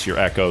 your likes, your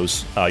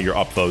echoes, your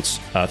upvotes,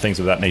 things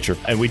of that nature.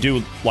 And we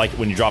do like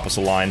when you drop us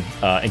a line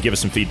and give us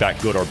some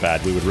feedback, good or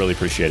bad. We would really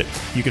appreciate it.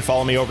 You can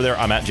follow me over there.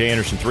 I'm at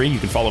JAnderson3. You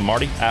can follow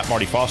Marty at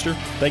Marty Foster.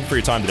 Thank you for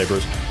your time today,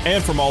 Bruce.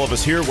 And from all of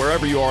us here,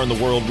 wherever you are in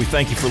the world, we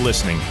thank you for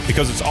listening,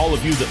 because it's all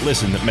of you that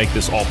listen that make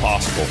this all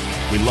possible.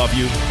 We love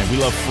you, and we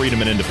love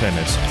freedom and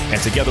independence. And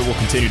together we'll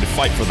continue to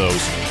fight for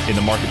those in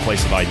the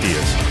marketplace of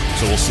ideas.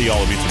 So we'll see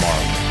all of you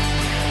tomorrow.